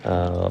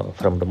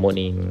 from the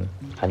morning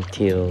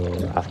until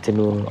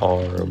afternoon,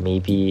 or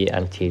maybe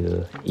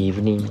until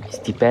evening.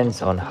 It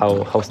depends on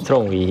how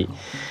strong we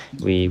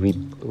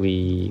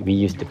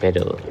use the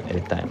pedal at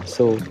the time.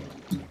 So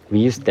we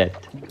use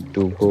that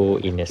to go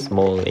in a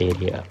small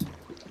area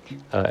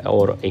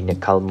or in a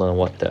calmer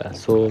water.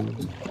 So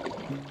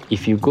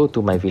if you go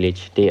to my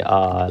village, there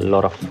are a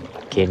lot of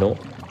canoe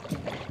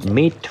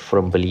made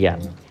from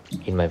belian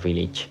in my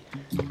village.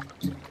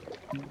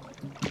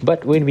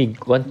 But when we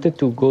wanted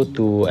to go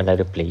to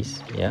another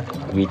place,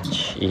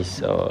 which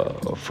is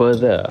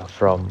further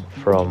from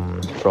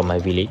my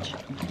village,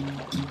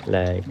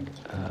 like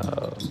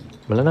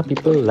Melanau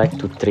people like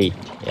to trade,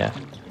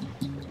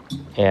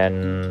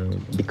 and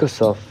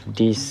because of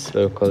this,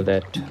 we call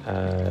that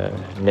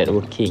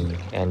networking,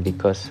 and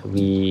because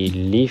we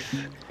live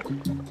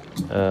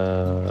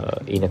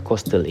in a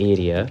coastal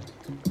area,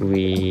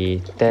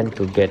 we tend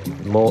to get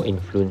more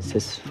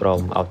influences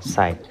from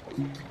outside.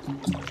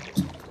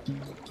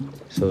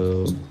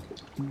 So,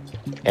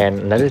 and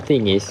another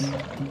thing is,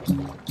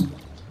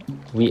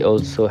 we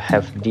also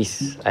have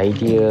this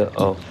idea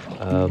of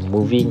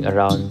moving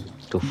around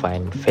to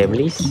find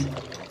families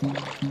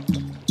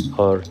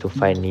or to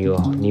find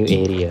new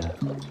area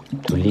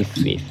to live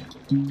with.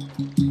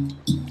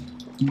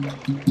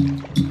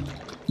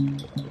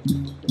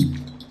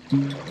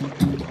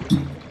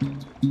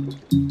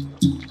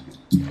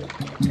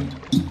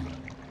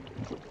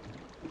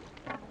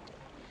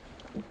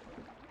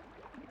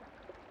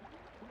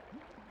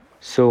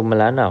 So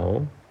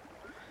Melanau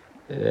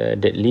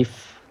that live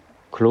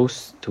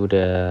close to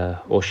the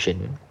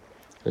ocean,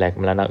 like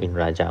Melanau in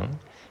Rajang,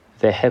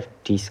 they have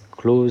this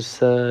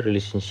closer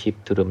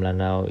relationship to the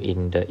Melanau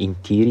in the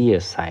interior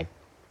side,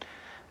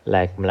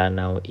 like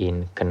Melanau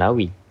in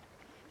Kanawit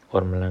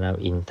or Melanau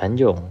in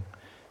Tanjung.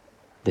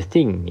 The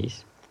thing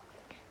is,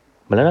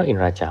 Melanau in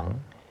Rajang,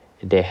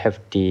 they have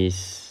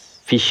this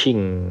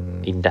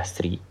fishing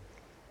industry,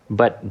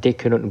 but they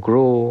cannot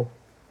grow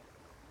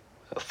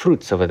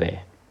fruits over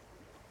there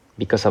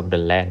because of the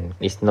land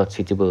is not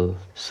suitable.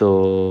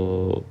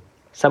 So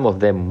some of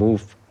them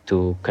move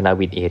to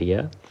Kanawit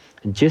area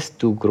just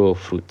to grow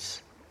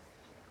fruits.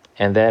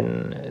 And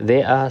then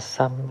there are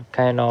some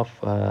kind of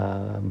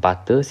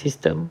barter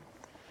system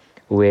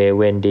where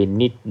when they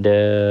need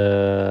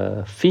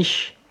the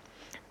fish,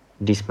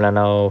 this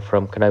Melanau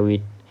from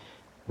Kanawit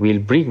will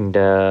bring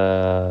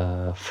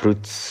the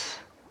fruits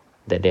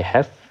that they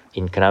have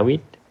in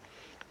Kanawit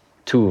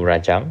to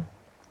Rajang,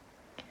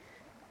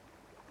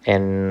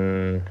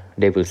 and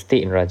they will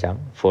stay in Rajang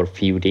for a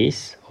few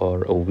days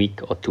or a week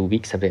or 2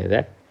 weeks, something like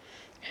that.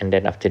 And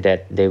then after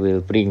that, they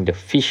will bring the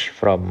fish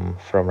from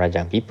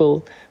Rajang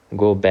people,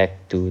 go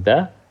back to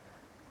the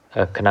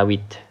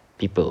Kanawit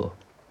people,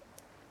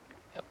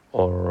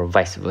 or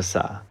vice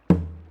versa.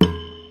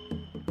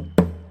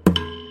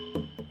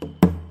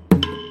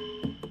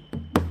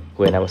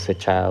 When I was a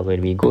child,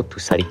 when we go to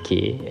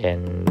Sarike,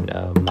 and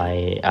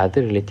my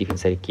other relative in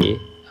Sarike,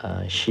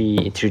 she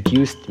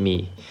introduced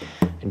me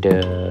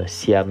the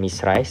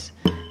Siamese rice,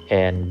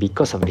 and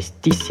because of this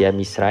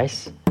Siamese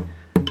rice,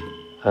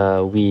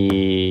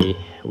 we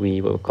what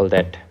we call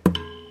that,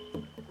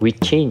 we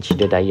changed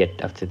the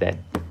diet after that.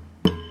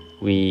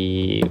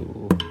 We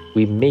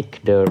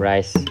make the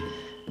rice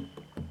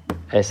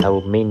as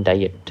our main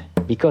diet,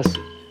 because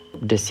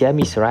the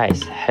Siamese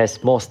rice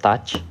has more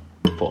starch.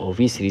 For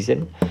obvious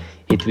reason,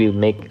 it will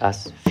make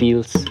us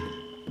feel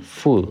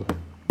full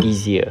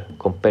easier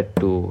compared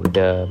to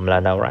the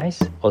Melanau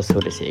rice,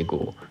 also the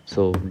sago.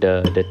 So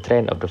the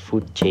trend of the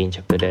food changed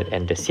after that,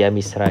 and the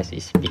Siamese rice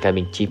is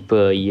becoming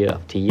cheaper year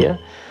after year.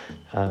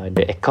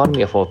 The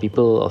economy of our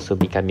people also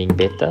becoming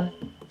better,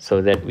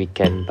 so that we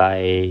can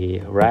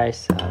buy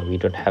rice. We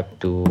don't have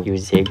to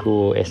use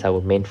sago as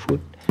our main food.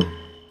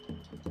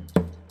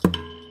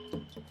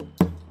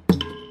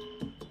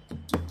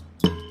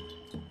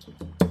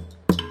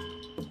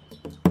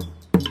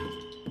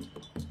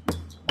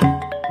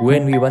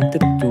 When we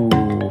wanted to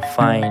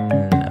find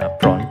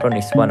prawn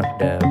is one of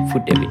the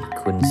food that we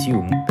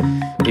consume.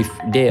 If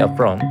they are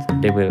prawns,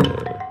 there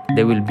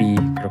will be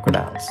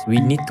crocodiles. We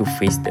need to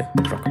face the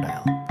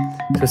crocodile.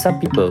 So some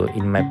people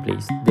in my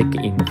place, they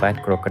can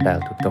invite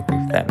crocodile to talk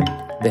with them.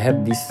 They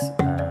have this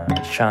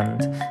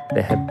chant,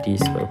 they have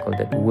these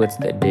words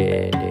that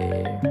they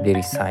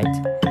recite,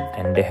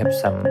 and they have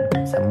some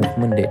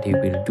movement that they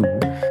will do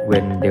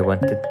when they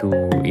wanted to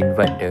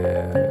invite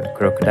the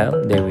crocodile.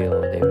 They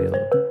will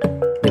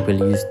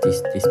use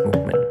this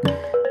movement,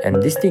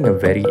 and this thing are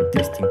very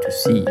interesting to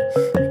see,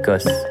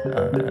 because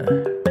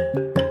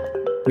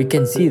we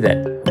can see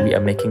that we are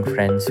making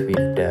friends with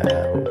the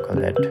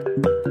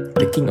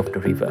king of the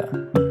river.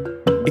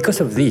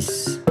 Because of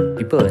this,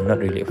 people are not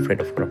really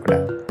afraid of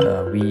crocodile.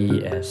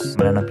 We as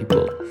Melanau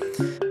people,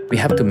 we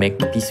have to make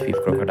peace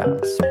with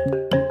crocodiles.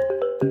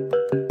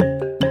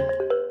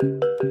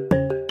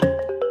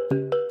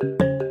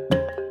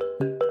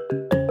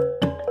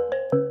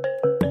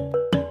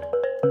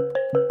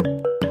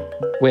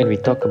 When we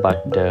talk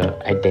about the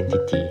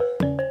identity,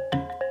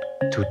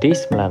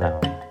 today's Melanau,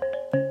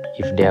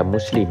 if they are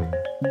Muslim,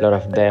 a lot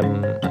of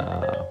them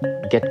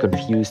get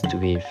confused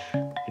with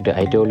the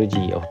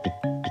ideology of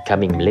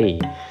becoming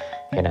Malay,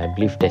 and I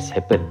believe that's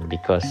happened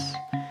because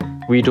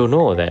we don't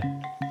know that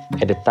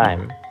at the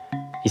time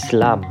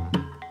Islam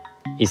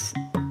is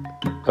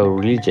a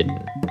religion.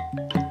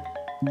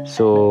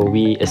 So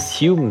we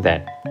assume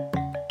that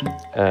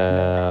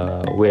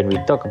when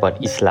we talk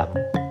about Islam,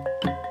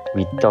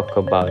 we talk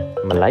about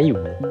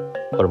Melayu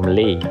or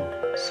Malay.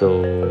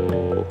 So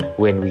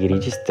when we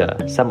register,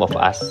 some of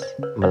us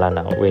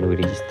Melanau, when we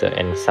register,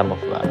 and some of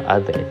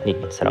other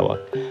ethnic in Sarawak,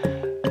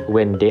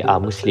 when they are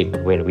Muslim,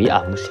 when we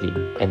are Muslim,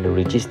 and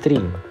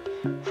registering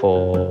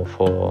for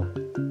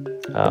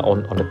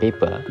on the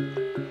paper,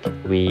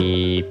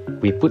 we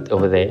put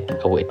over there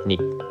our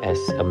ethnic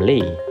as a Malay.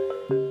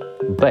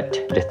 But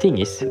the thing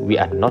is, we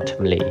are not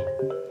Malay.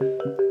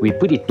 We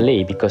put it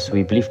Malay because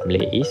we believe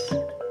Malay is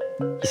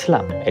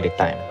Islam at the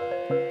time,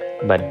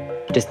 but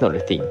that's not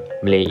the thing.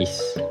 Malay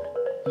is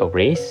a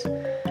race,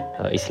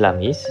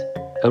 Islam is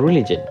a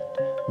religion,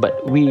 but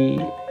we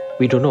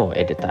don't know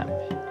at the time.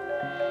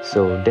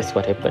 So that's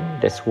what happened.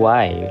 That's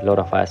why a lot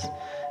of us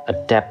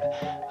adapt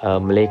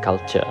Malay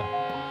culture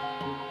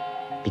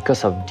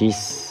because of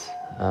this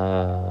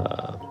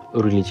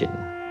religion.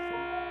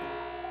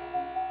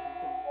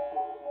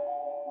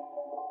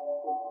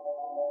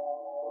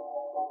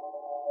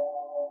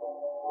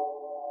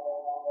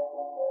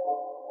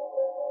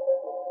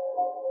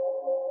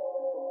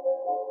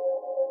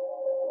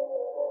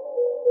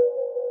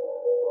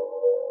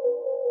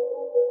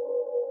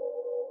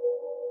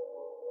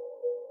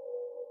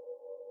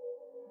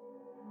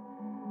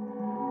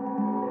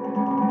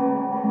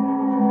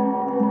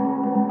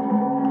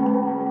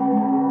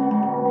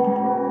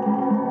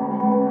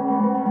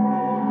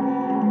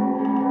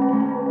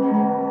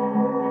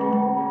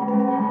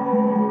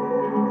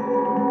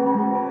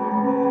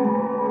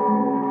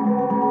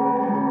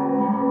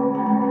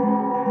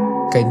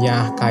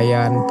 Kenyah,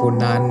 Kayan,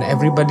 Punan,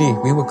 everybody,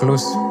 we were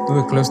close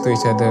to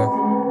each other.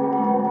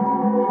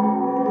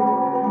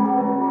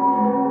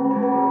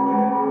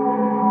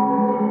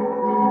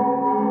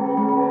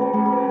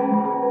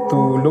 To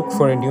look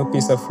for a new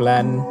piece of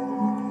land,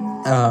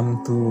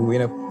 to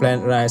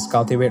plant rice,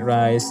 cultivate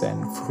rice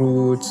and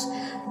fruits,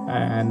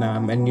 and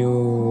a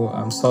new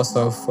source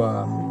of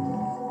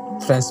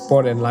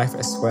transport and life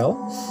as well.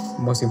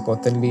 Most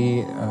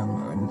importantly,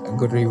 a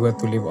good river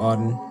to live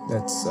on.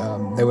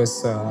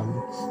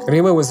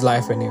 River was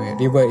life anyway.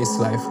 River is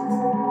life.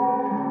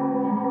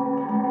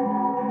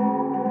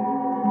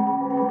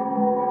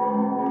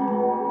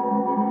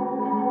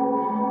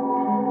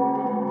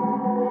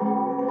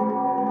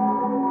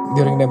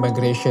 During the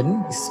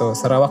migration, so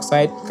Sarawak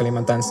side,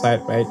 Kalimantan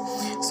side, right?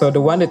 So the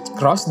one that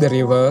crossed the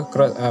river,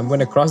 when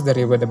they crossed the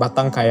river, the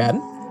Batang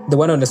Kayan, the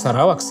one on the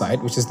Sarawak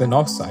side, which is the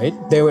north side,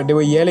 they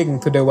were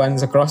yelling to the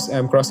ones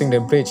crossing the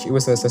bridge. It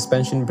was a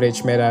suspension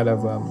bridge made out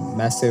of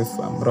massive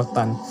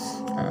rattan,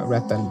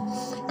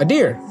 a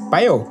deer,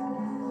 payau,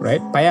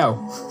 right? Payau.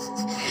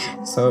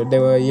 So they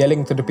were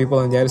yelling to the people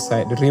on the other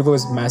side. The river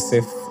was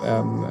massive,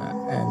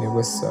 and it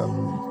was.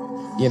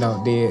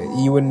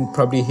 You wouldn't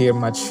probably hear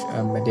much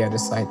at the other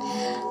side.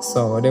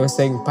 So they were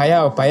saying,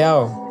 Payau,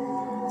 Payau.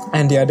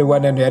 And the other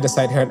one on the other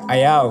side heard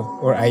Ayau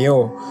or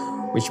Ayo,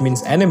 which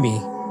means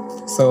enemy.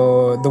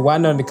 So the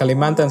one on the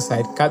Kalimantan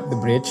side cut the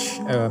bridge,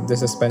 the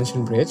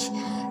suspension bridge.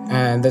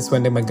 And that's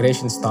when the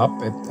migration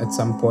stopped at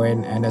some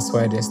point. And that's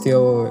why there's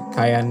still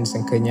Kayans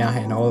and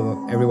Kenyah and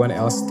everyone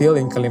else still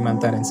in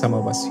Kalimantan and some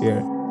of us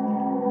here.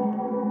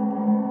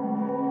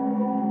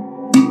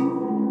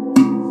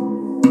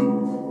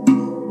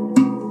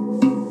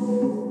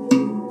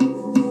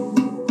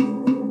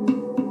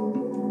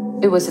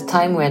 It was a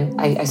time when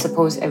I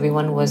suppose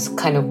everyone was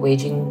kind of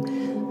waging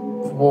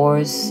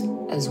wars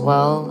as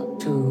well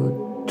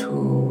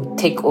to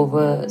take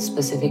over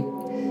specific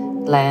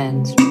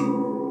lands.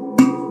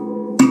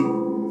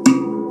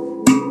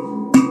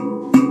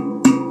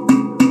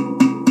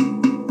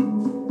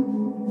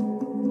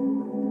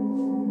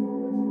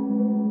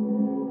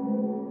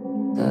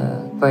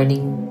 The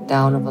burning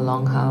down of a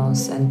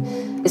longhouse, and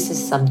this is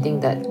something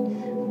that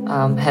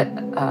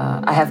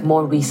I have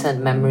more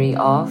recent memory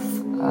of.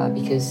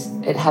 Because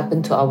it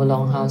happened to our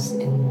longhouse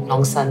in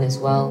Longsan as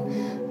well.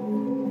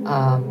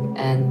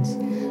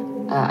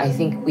 I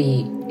think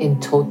we, in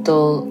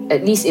total,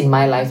 at least in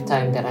my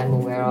lifetime that I'm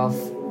aware of,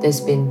 there's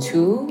been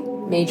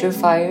 2 major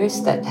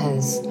fires that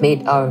has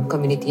made our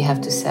community have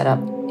to set up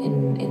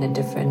in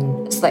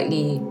a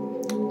slightly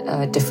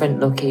different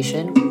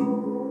location.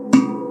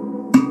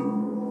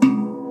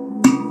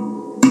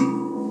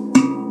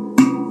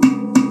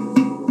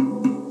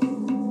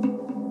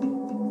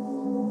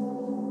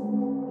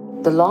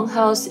 The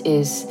longhouse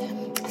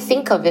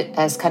think of it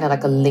as kind of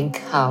like a link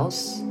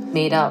house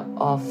made out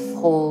of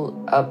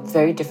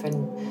very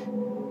different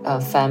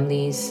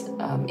families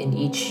in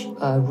each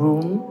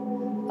room,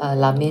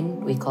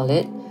 lamin we call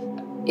it.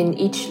 In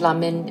each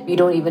lamin, we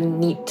don't even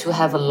need to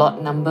have a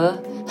lot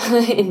number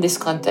in this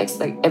context.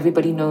 Like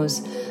everybody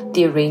knows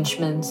the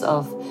arrangements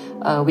of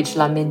which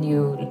lamin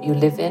you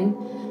live in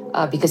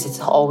because it's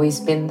always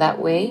been that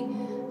way.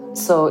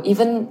 So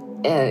even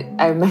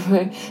I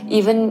remember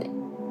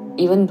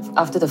even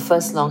after the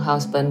first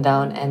longhouse burned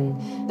down and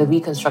the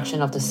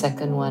reconstruction of the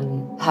second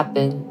one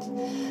happened,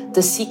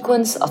 the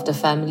sequence of the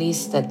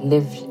families that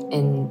lived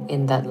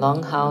in that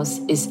longhouse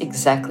is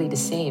exactly the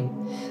same.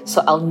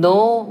 So I'll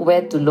know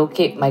where to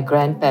locate my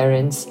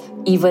grandparents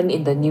even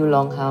in the new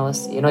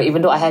longhouse,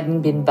 even though I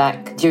hadn't been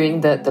back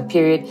during the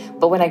period.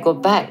 But when I go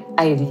back,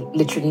 I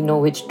literally know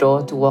which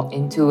door to walk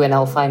into and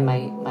I'll find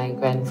my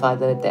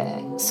grandfather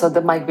there. So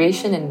the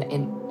migration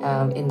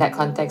in that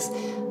context,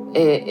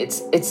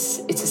 it's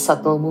a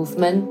subtle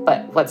movement,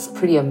 but what's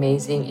pretty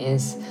amazing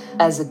is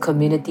as a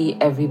community,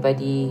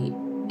 everybody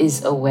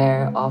is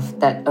aware of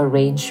that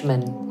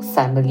arrangement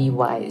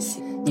family-wise.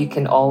 You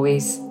can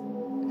always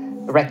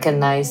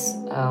recognize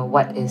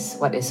what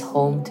is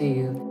home to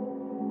you.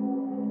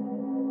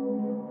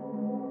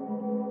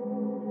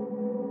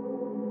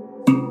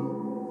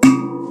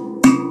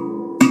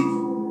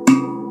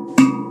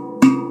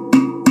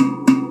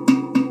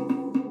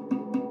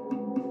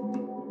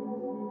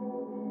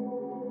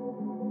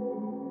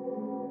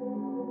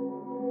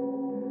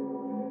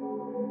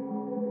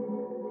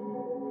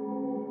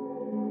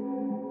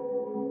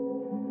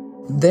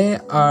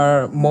 There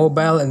are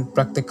mobile and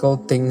practical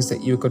things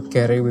that you could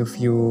carry with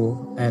you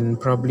and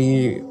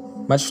probably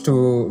much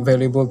too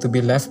valuable to be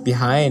left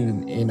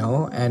behind,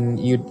 and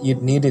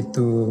you'd need it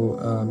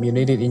you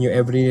need it in your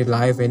everyday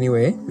life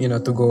anyway,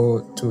 to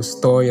go to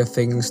store your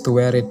things, to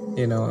wear it,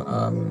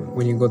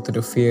 when you go to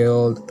the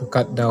field, to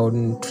cut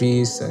down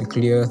trees and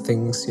clear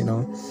things,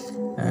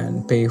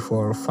 and pay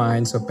for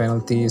fines or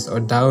penalties or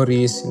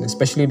dowries,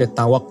 especially the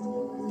tawak.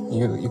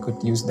 You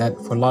could use that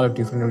for a lot of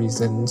different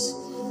reasons.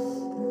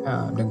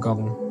 The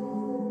gong.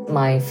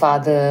 My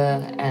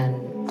father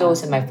and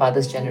those in my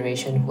father's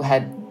generation who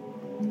had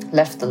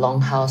left the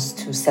longhouse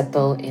to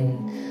settle in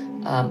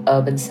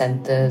urban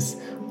centers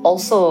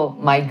also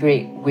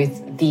migrate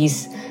with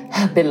these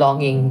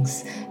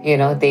belongings.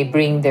 They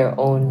bring their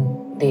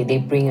own. They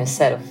bring a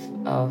set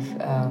of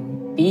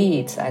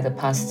beads either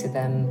passed to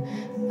them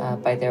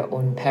by their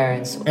own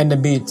parents. And the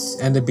beads,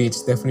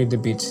 definitely the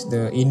beads,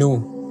 the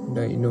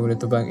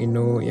tubang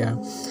inu, yeah.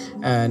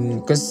 And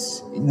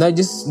because not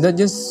just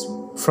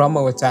from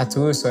our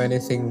tattoos or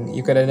anything.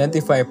 You could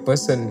identify a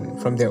person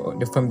from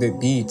their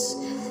beads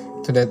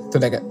to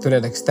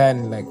that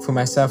extent. Like for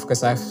myself,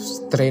 because I've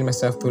trained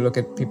myself to look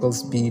at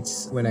people's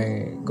beads when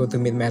I go to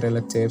meet my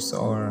relatives,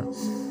 or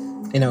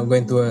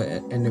going to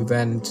an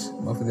event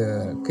of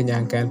the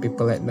Kenyangkan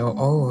people that know,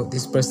 oh,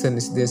 this person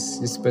is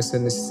this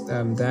person is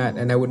that,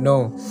 and I would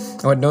know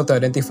to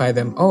identify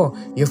them. Oh,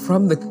 you're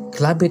from the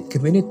Klabit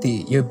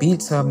community. Your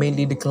beads are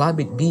mainly the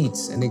Klabit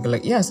beads, and they go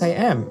like, yes, I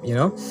am.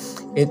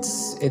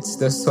 It's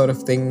the sort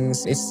of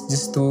things. It's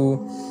just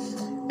to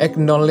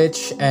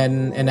acknowledge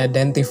and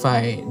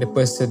identify the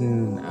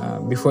person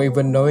before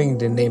even knowing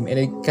the name, and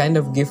it kind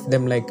of gives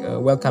them like a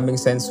welcoming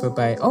sense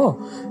whereby, oh,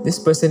 this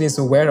person is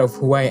aware of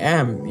who I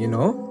am.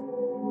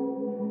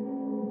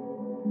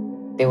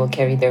 They will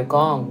carry their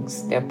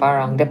gongs, their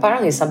parang. Their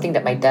parang is something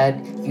that my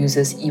dad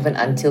uses even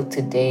until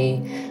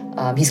today.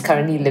 He's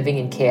currently living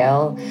in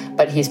KL,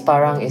 but his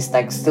parang is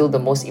like still the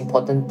most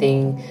important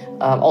thing.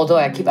 Although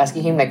I keep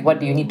asking him like, what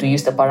do you need to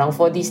use the parang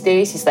for these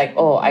days? He's like,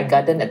 oh, I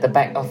garden at the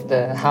back of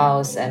the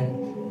house, and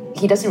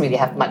he doesn't really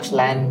have much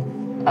land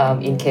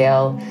in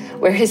KL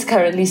where he's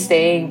currently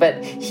staying, but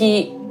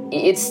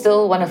it's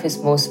still one of his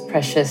most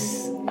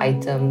precious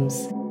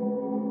items.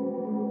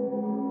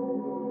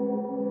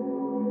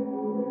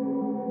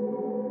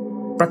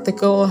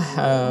 Practical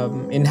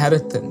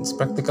inheritance,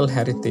 practical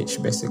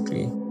heritage,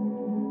 basically.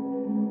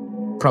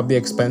 Probably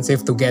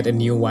expensive to get a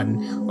new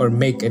one or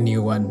make a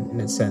new one in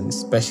a sense,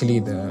 especially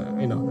the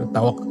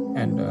tawak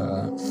and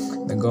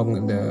the gong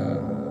and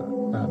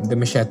the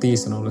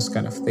machetes and all those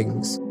kind of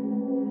things.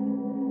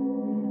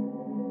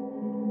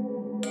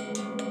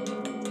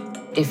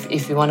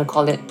 If you want to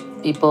call it,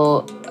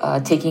 people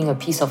taking a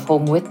piece of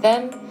home with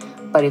them,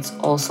 but it's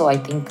also, I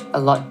think, a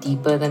lot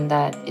deeper than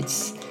that.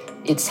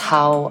 It's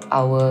how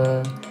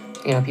our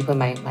people,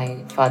 my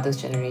father's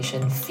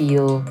generation,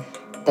 feel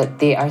that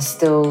they are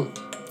still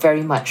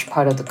very much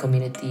part of the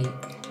community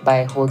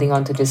by holding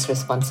on to this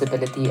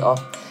responsibility of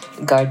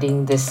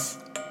guarding this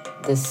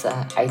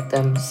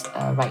items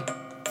right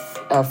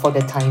for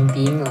the time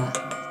being.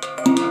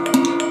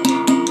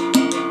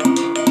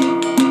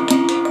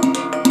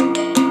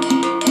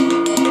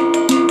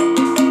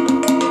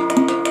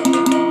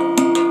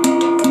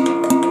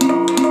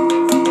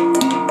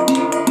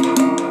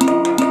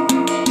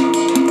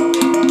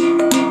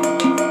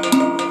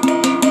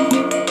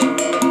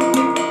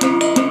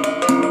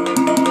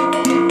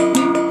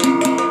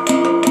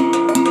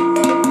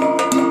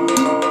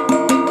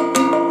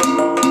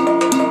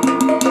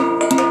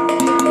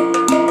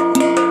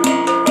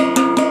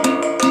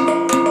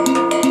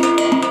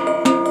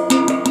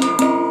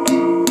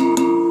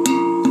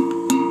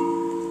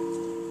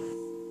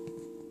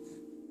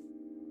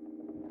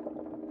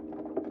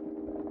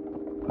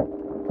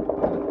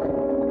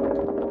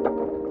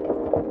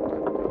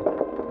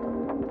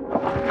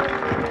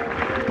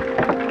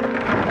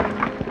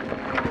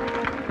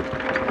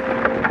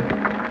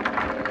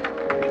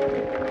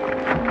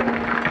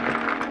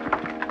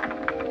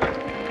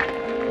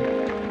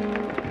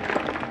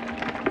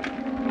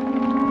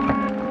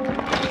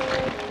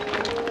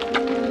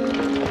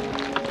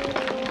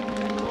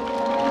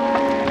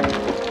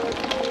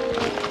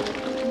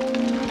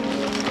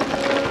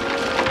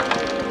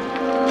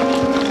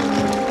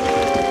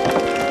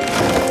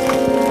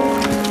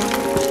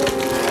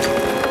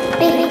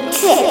 Big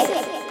trip.